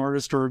up as an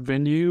artist or a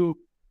venue,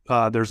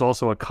 there's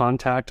also a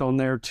contact on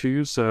there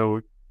too.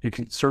 So you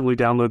can certainly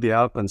download the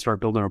app and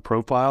start building a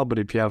profile. But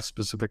if you have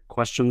specific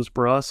questions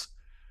for us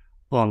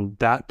on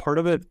that part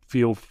of it,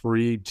 feel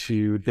free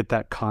to hit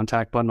that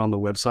contact button on the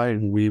website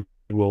and we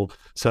will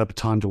set up a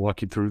time to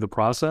walk you through the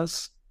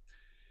process.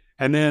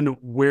 And then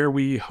where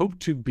we hope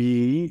to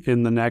be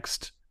in the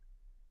next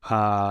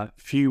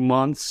few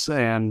months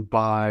and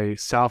by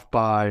South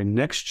by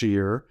next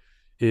year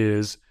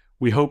is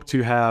we hope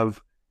to have,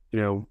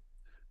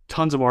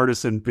 tons of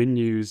artists and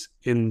venues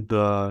in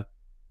the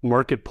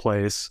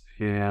marketplace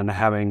and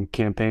having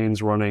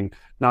campaigns running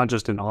not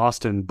just in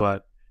Austin,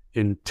 but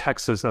in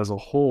Texas as a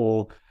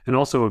whole, and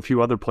also a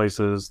few other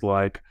places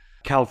like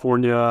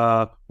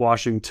California,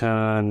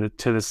 Washington,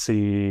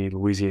 Tennessee,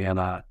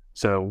 Louisiana.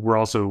 So we're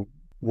also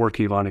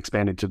working on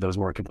expanding to those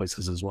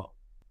marketplaces as well.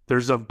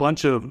 There's a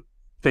bunch of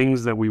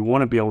things that we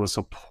want to be able to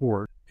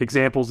support.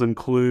 Examples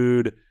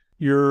include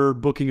you're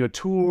booking a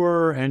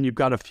tour and you've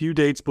got a few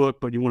dates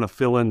booked, but you want to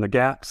fill in the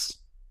gaps.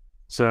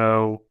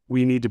 So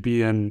we need to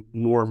be in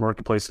more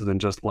marketplaces than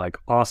just like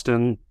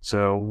Austin.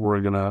 So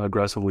we're going to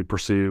aggressively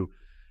pursue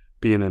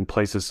being in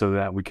places so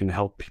that we can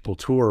help people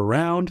tour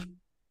around.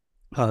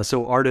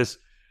 So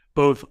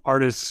both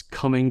artists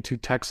coming to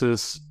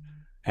Texas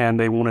and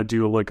they want to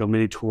do like a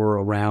mini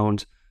tour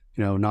around,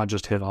 not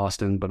just hit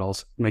Austin, but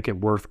also make it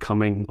worth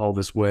coming all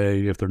this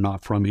way if they're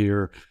not from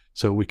here.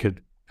 So we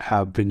could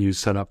have venues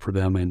set up for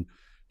them in,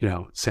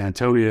 San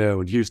Antonio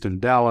and Houston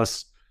and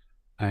Dallas,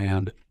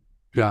 and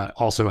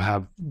also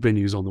have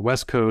venues on the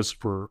West Coast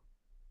for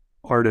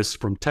artists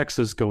from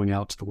Texas going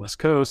out to the West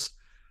Coast,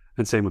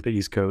 and same with the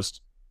East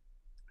Coast.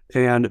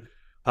 And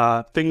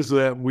things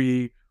that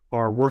we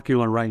are working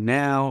on right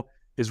now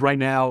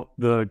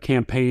the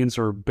campaigns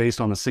are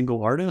based on a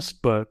single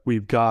artist, but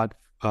we've got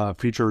a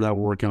feature that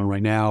we're working on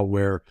right now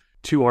where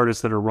two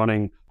artists that are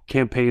running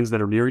campaigns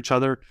that are near each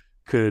other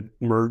could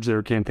merge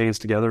their campaigns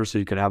together, so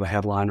you could have a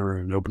headliner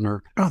and an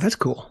opener. Oh, that's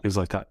cool. Things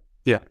like that.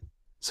 Yeah.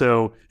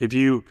 So if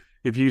you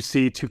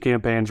see two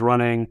campaigns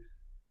running,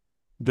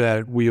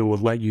 that we will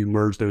let you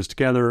merge those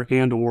together,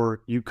 and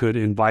or you could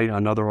invite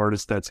another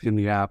artist that's in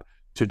the app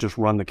to just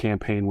run the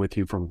campaign with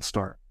you from the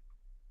start.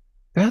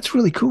 That's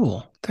really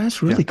cool.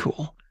 That's really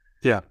cool.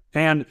 Yeah.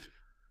 And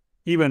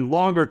even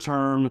longer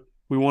term,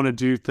 we want to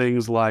do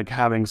things like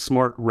having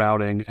smart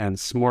routing and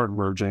smart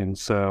merging.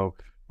 So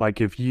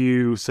like if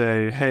you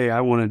say, hey,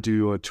 I want to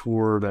do a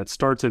tour that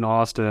starts in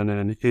Austin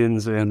and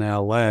ends in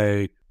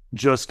LA,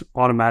 just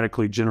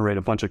automatically generate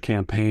a bunch of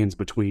campaigns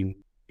between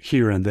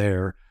here and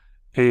there,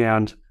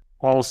 and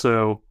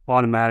also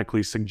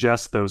automatically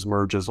suggest those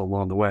merges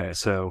along the way.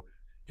 So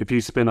if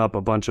you spin up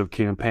a bunch of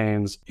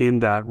campaigns in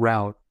that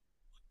route,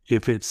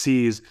 if it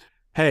sees,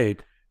 hey,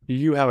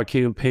 you have a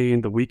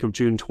campaign the week of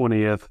June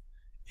 20th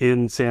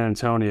in San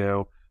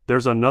Antonio,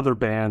 there's another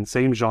band,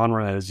 same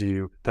genre as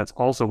you, that's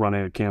also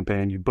running a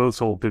campaign. You both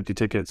sold 50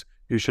 tickets.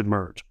 You should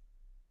merge.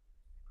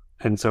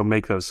 And so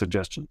make those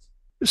suggestions.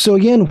 So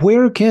again,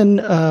 where can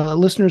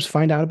listeners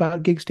find out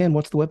about GigStan?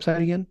 What's the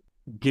website again?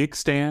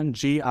 GigStan,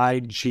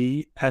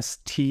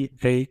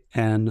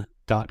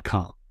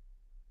 GIGSTAN.com.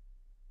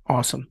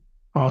 Awesome.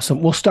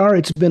 Well, Starr,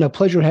 it's been a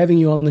pleasure having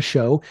you on the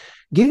show.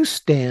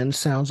 GigStan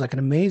sounds like an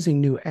amazing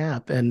new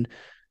app, and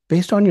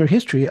based on your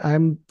history,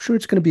 I'm sure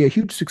it's going to be a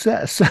huge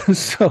success.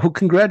 So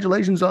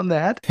congratulations on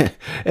that.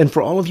 And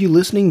for all of you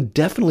listening,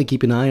 definitely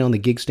keep an eye on the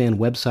GigStan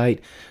website.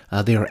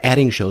 They are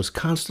adding shows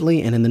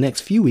constantly, and in the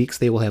next few weeks,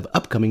 they will have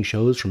upcoming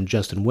shows from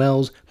Justin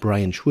Wells,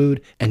 Brian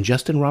Schwood, and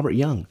Justin Robert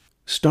Young.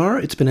 Starr,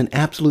 it's been an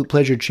absolute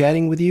pleasure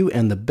chatting with you,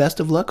 and the best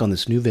of luck on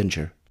this new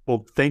venture.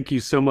 Well, thank you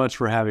so much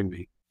for having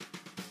me.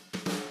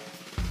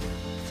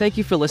 Thank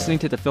you for listening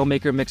to the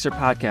Filmmaker Mixer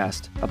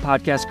podcast, a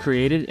podcast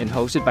created and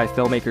hosted by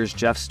filmmakers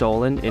Jeff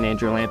Stolen and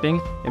Andrew Lamping,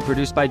 and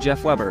produced by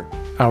Jeff Weber.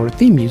 Our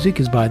theme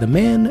music is by the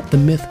man, the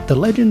myth, the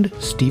legend,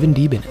 Stephen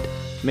D. Bennett.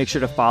 Make sure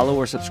to follow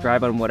or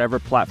subscribe on whatever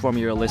platform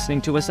you're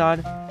listening to us on,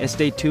 and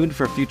stay tuned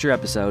for future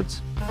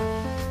episodes.